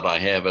spot that I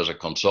have as a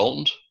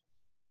consultant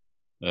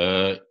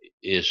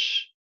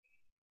is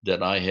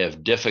that I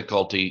have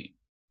difficulty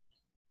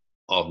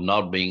of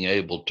not being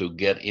able to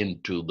get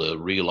into the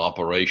real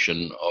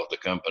operation of the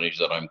companies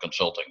that I'm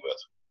consulting with.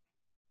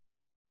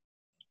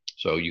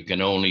 So you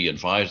can only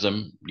advise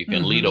them. You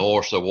can lead a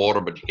horse to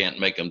water, but you can't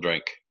make them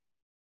drink.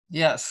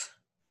 Yes.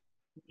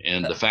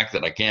 And the fact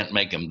that I can't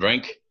make them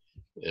drink,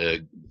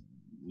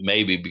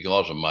 maybe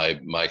because of my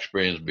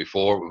experience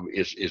before,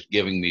 is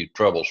giving me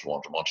troubles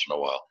once in a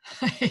while.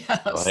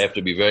 Yes. So I have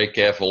to be very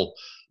careful.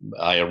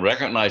 I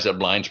recognize that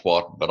blind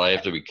spot, but I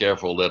have to be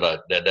careful that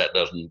that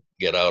doesn't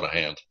get out of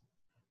hand.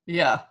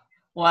 Yeah.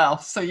 Wow.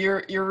 So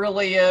you're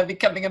really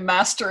becoming a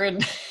master in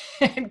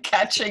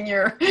catching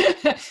your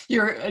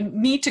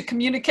need to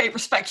communicate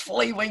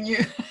respectfully when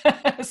you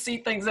see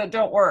things that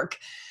don't work.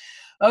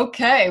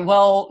 Okay.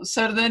 Well,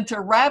 so then to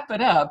wrap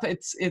it up,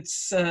 it's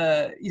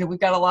we've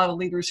got a lot of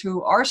leaders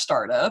who are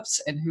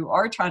startups and who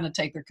are trying to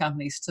take their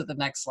companies to the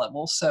next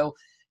level. So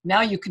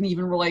now you can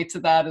even relate to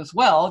that as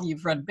well.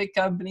 You've run big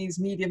companies,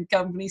 medium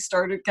companies,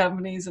 started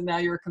companies, and now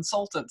you're a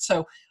consultant.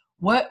 So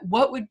what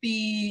would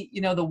be,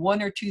 the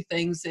one or two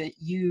things that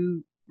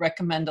you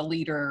recommend a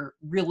leader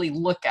really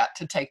look at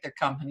to take their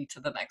company to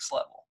the next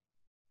level?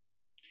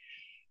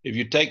 If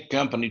you take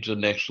company to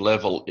the next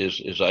level,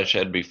 is, as I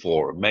said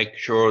before, make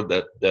sure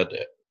that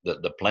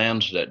the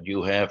plans that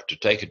you have to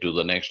take it to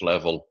the next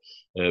level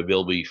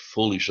will be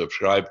fully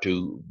subscribed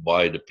to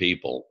by the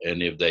people.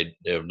 And if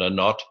they're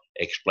not,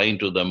 explain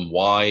to them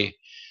why.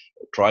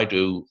 Try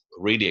to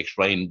really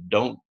explain.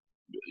 Don't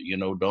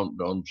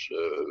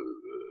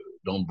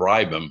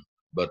bribe them,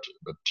 but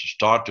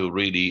start to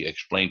really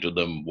explain to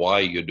them why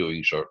you're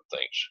doing certain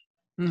things.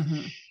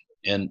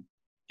 Mm-hmm.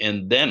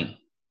 And then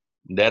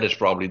that is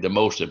probably the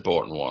most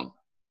important one,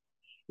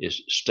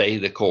 is stay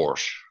the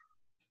course.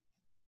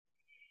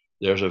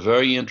 There's a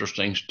very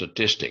interesting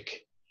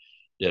statistic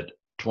that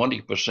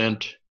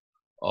 20%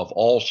 of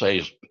all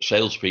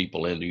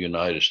salespeople in the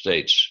United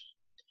States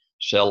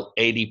sell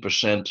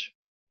 80%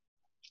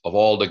 of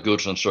all the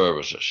goods and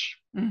services.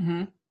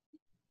 Mm-hmm.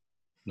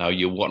 Now,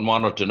 you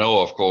wanted to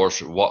know, of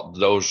course, what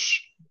those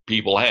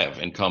people have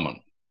in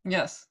common.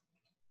 Yes.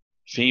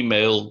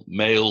 Female,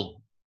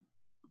 male,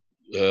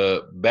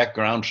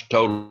 backgrounds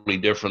totally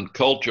different,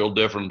 cultural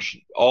difference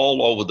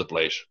all over the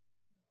place.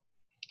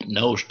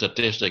 No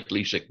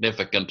statistically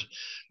significant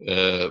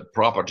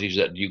properties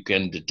that you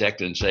can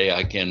detect and say,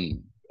 I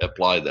can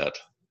apply that,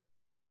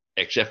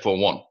 except for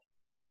one,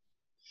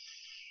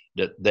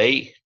 that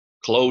they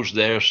close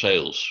their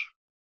sales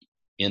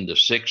in the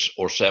 6th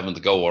or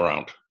 7th go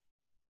around.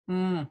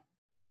 Mm.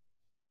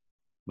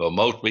 Well,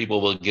 most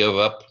people will give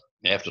up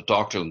after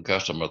talking to a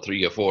customer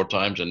 3 or 4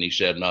 times, and he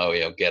said, no,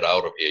 get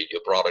out of here,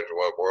 your products are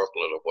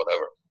worthless or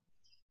whatever.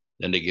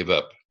 Then they give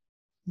up.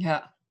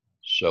 Yeah.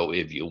 So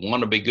if you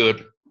want to be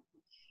good,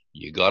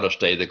 you got to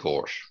stay the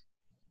course.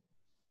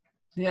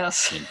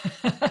 Yes.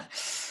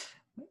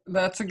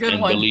 That's a good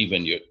and one. Believe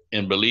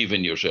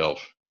in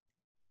yourself.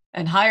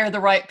 And hire the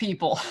right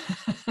people.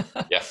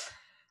 Yeah.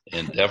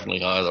 And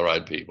definitely hire the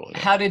right people. Yeah.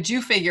 How did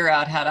you figure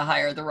out how to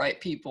hire the right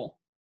people?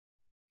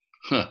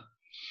 That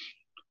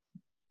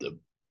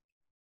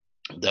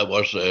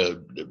was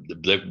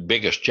the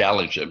biggest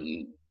challenge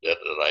that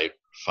I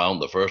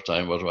found the first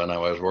time was when I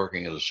was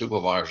working as a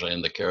supervisor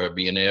in the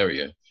Caribbean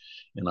area.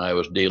 And I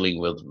was dealing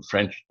with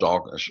French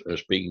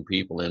speaking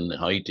people in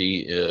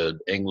Haiti,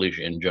 English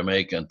in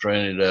Jamaica and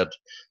Trinidad,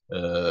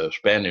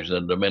 Spanish in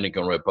the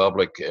Dominican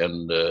Republic,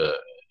 and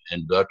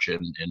Dutch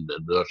in the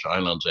Dutch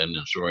islands and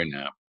in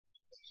Suriname.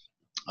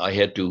 I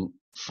had to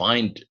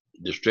find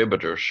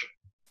distributors,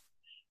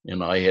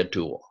 and I had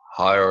to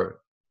hire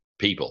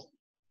people,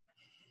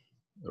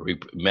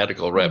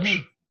 medical reps.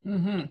 Mm-hmm.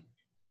 Mm-hmm.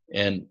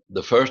 And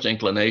the first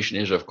inclination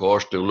is, of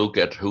course, to look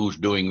at who's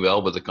doing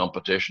well with the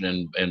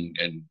competition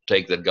and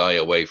take that guy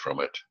away from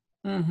it.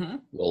 Mm-hmm.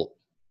 Well,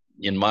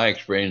 in my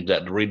experience,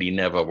 that really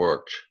never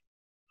worked.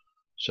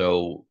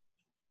 So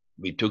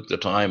I took the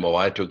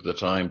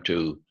time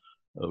to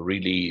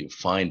really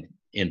find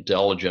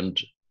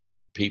intelligent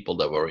people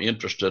that were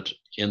interested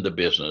in the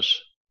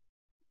business.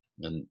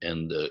 And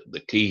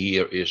the key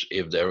here is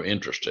if they're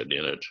interested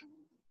in it.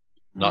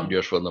 Not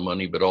just for the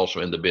money, but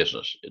also in the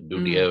business.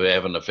 Do they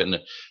have an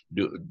affinity?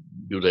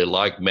 Do they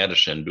like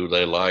medicine? Do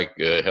they like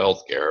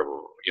healthcare?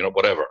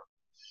 Whatever.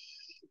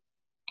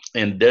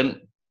 And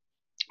then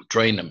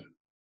train them.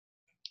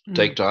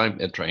 Take time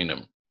and train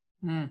them.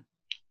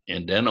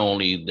 And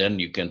then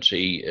you can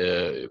see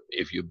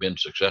if you've been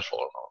successful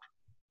or not.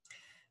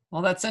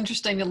 Well, that's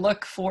interesting to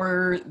look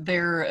for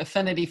their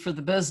affinity for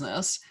the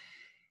business.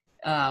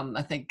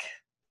 I think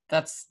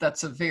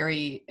that's a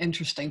very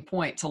interesting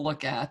point to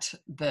look at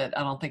that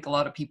I don't think a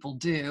lot of people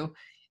do.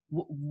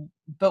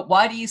 But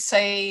why do you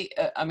say,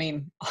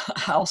 I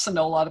also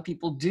know a lot of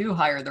people do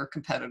hire their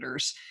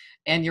competitors,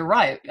 and you're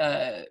right.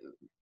 A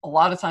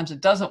lot of times it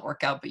doesn't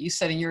work out, but you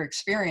said in your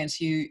experience,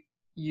 you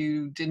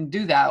didn't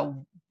do that.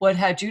 What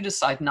had you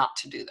decide not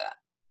to do that?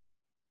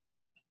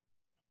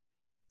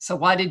 So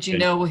why did you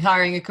know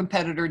hiring a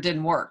competitor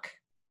didn't work?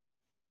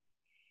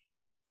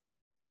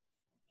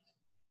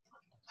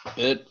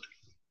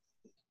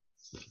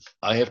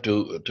 I have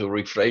to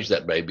rephrase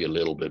that maybe a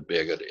little bit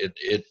bigger.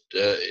 It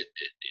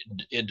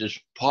is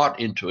part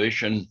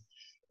intuition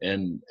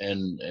and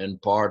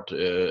part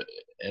to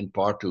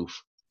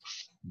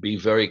be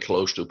very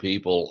close to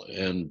people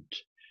and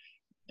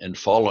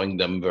following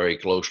them very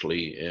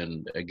closely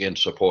and again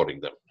supporting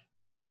them.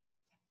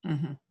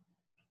 Mm-hmm.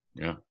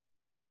 Yeah.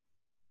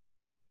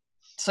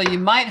 So you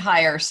might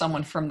hire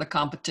someone from the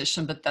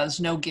competition, but there's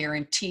no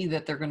guarantee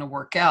that they're going to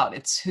work out.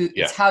 It's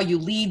how you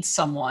lead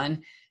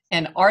someone.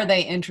 And are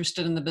they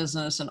interested in the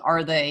business, and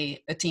are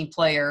they a team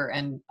player?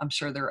 And I'm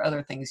sure there are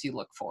other things you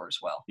look for as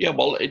well. Yeah,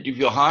 well, if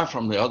you hire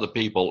from the other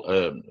people,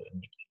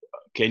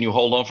 can you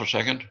hold on for a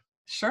second?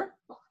 Sure.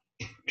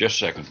 Just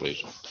a second,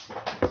 please.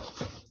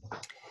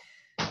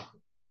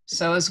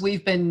 So as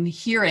we've been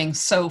hearing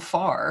so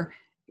far,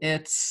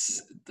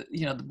 it's,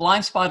 the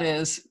blind spot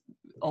is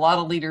a lot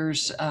of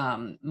leaders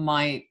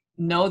might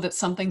know that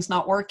something's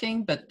not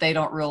working, but they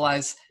don't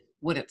realize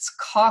what it's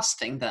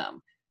costing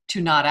them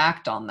to not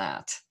act on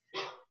that.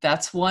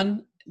 That's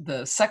one.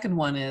 The second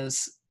one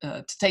is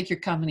to take your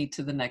company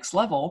to the next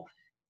level.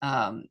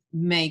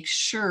 Make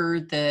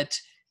sure that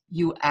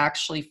you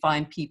actually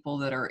find people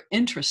that are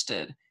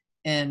interested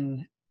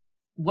in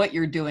what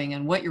you're doing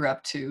and what you're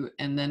up to.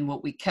 And then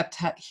what we kept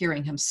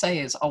hearing him say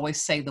is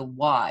always say the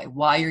why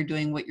you're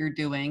doing what you're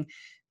doing,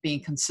 being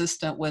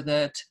consistent with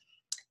it.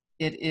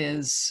 It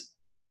is,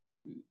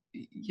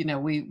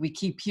 we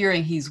keep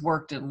hearing he's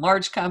worked in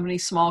large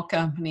companies, small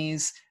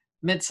companies,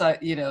 mid-size,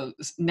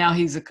 now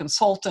he's a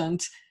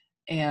consultant.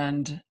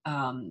 And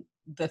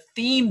the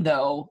theme,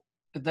 though,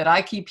 that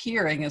I keep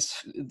hearing is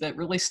that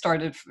really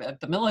started at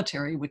the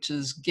military, which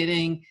is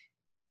getting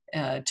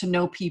to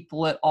know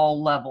people at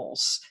all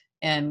levels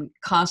and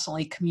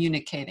constantly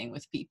communicating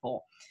with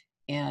people.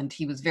 and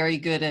he was very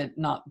good at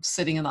not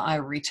sitting in the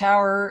ivory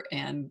tower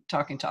and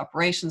talking to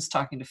operations,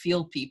 talking to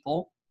field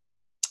people.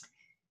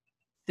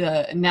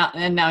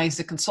 Now he's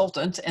a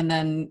consultant, and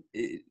then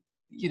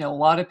a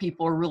lot of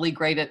people are really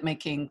great at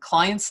making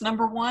clients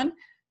number one,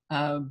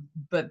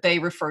 but they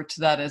refer to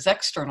that as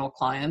external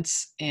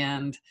clients.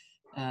 And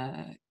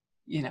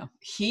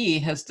he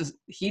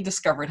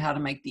discovered how to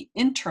make the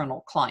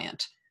internal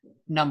client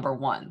number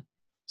one.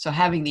 So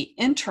having the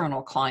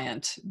internal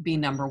client be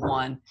number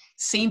one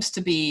seems to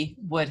be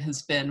what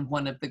has been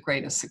one of the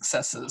greatest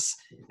successes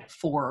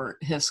for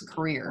his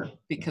career,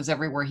 because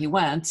everywhere he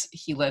went,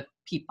 he led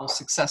people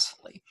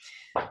successfully.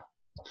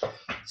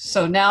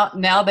 So now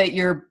that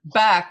you're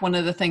back, one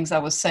of the things I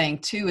was saying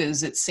too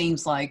is it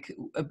seems like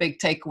a big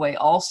takeaway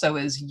also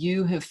is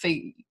you have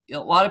a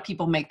lot of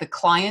people make the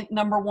client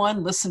number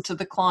one, listen to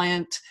the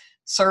client,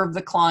 serve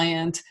the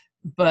client,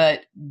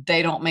 but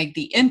they don't make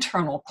the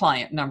internal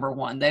client number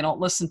one. They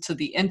don't listen to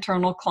the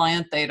internal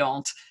client. They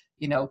don't,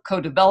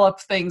 co-develop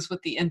things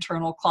with the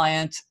internal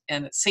client.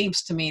 And it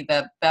seems to me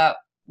that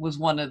was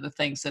one of the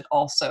things that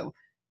also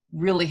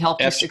really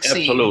helped you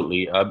succeed.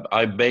 Absolutely.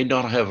 I may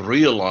not have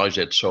realized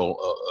it so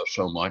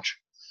much,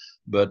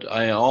 but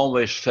I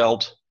always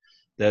felt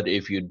that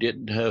if you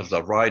didn't have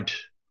the right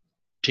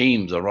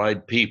team, the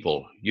right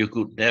people, you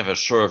could never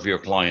serve your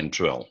clients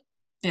well.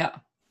 Yeah.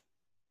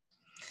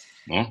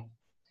 Huh?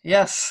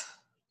 Yes.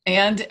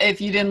 And if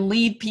you didn't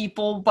lead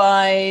people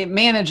by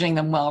managing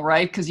them well,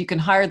 right? Because you can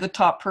hire the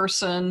top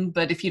person,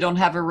 but if you don't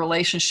have a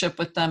relationship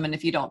with them and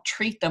if you don't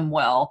treat them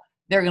well,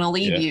 they're going to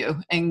leave you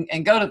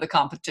and go to the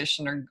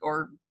competition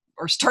or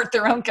start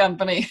their own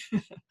company.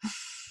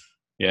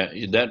 Yeah,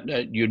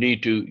 that you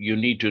need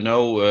to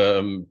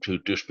know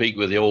to speak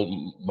with the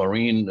old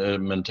Marine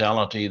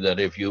mentality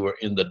that if you were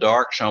in the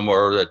dark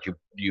somewhere, that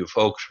you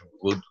folks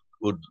would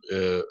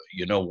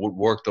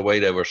work the way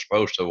they were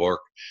supposed to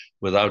work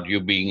without you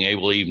being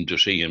able even to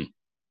see them.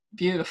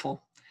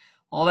 Beautiful.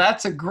 Well,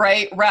 that's a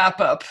great wrap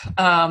up.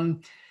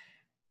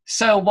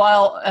 So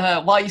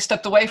while you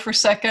stepped away for a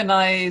second,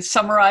 I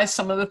summarized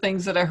some of the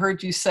things that I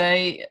heard you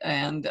say,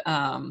 and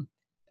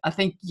I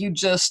think you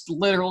just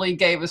literally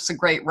gave us a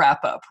great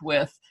wrap up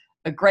with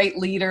a great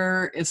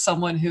leader is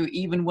someone who,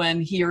 even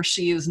when he or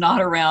she is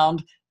not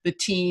around, the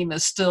team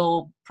is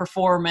still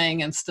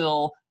performing and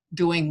still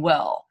doing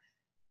well.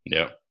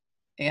 Yeah.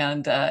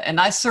 And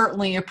I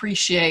certainly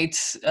appreciate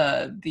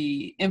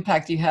the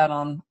impact you had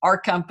on our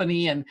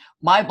company. And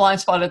my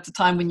blind spot at the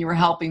time when you were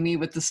helping me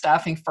with the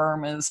staffing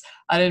firm is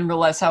I didn't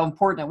realize how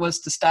important it was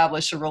to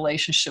establish a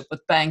relationship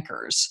with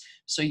bankers.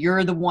 So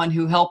you're the one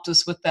who helped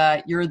us with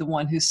that. You're the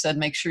one who said,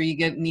 make sure you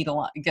get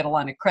a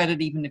line of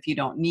credit, even if you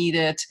don't need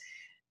it.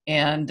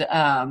 And,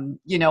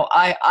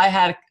 I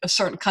had a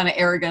certain kind of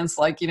arrogance,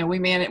 like,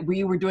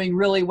 we were doing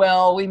really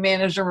well. We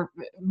managed our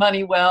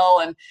money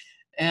well.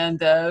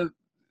 And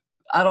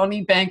I don't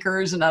need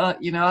bankers, and I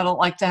don't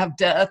like to have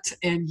debt.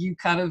 And you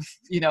kind of,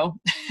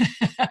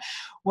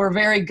 were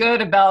very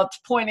good about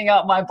pointing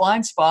out my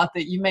blind spot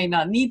that you may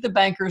not need the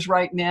bankers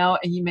right now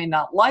and you may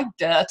not like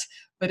debt,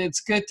 but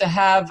it's good to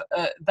have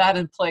that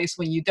in place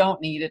when you don't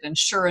need it. And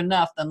sure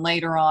enough, then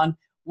later on,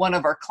 one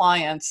of our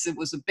clients, it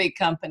was a big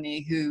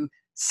company who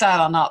sat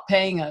on not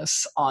paying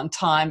us on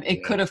time.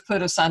 It could have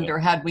put us under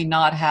had we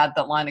not had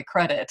the line of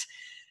credit.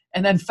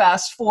 And then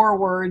fast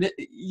forward,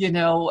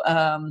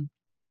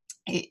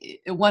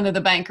 one of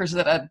the bankers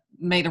that I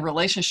made a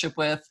relationship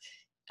with,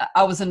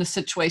 I was in a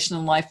situation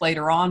in life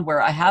later on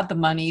where I had the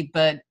money,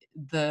 but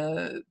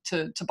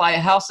to buy a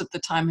house at the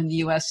time in the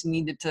U.S.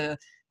 needed to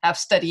have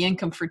steady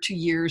income for 2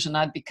 years, and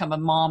I'd become a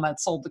mom. I'd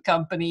sold the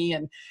company,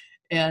 and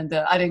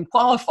I didn't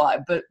qualify.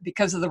 But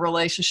because of the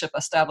relationship I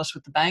established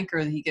with the banker,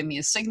 he gave me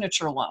a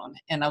signature loan,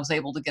 and I was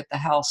able to get the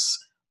house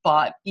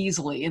bought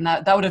easily. And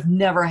that would have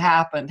never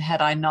happened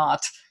had I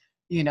not,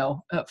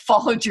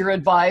 followed your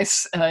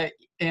advice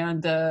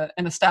and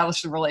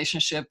established a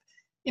relationship,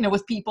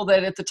 with people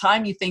that at the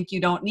time you think you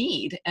don't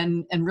need.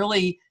 And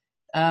really,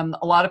 a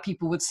lot of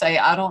people would say,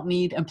 I don't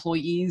need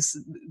employees.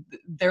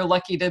 They're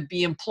lucky to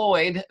be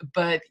employed.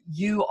 But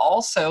you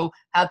also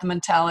have the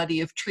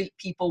mentality of treat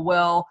people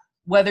well,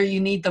 whether you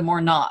need them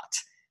or not.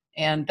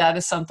 And that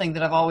is something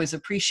that I've always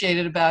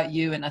appreciated about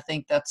you. And I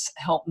think that's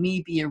helped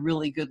me be a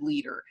really good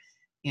leader.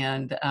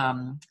 And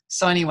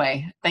so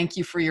anyway, thank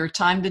you for your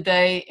time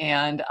today.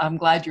 And I'm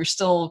glad you're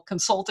still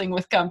consulting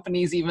with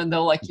companies, even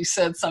though, like you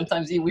said,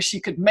 sometimes you wish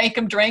you could make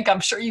them drink. I'm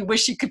sure you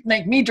wish you could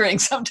make me drink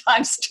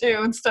sometimes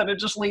too, instead of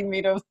just leading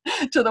me to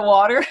the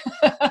water.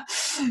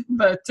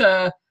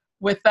 But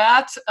with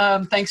that,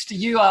 thanks to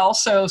you, I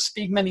also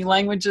speak many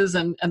languages,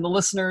 and the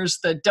listeners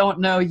that don't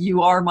know,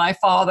 you are my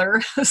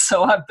father.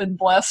 So I've been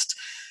blessed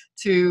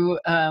to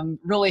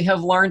really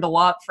have learned a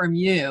lot from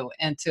you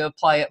and to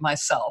apply it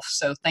myself.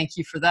 So thank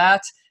you for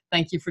that.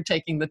 Thank you for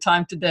taking the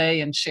time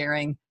today and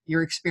sharing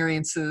your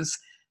experiences.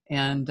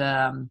 And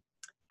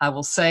I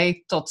will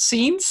say tot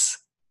ziens,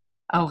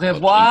 au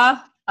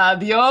revoir,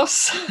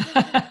 adios,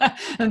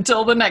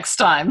 until the next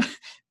time.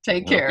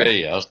 Take care.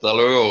 Okay, hasta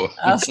luego.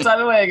 Hasta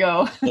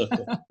luego.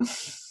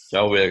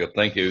 Ciao, Vega.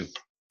 Thank you.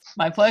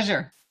 My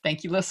pleasure.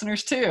 Thank you,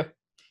 listeners, too.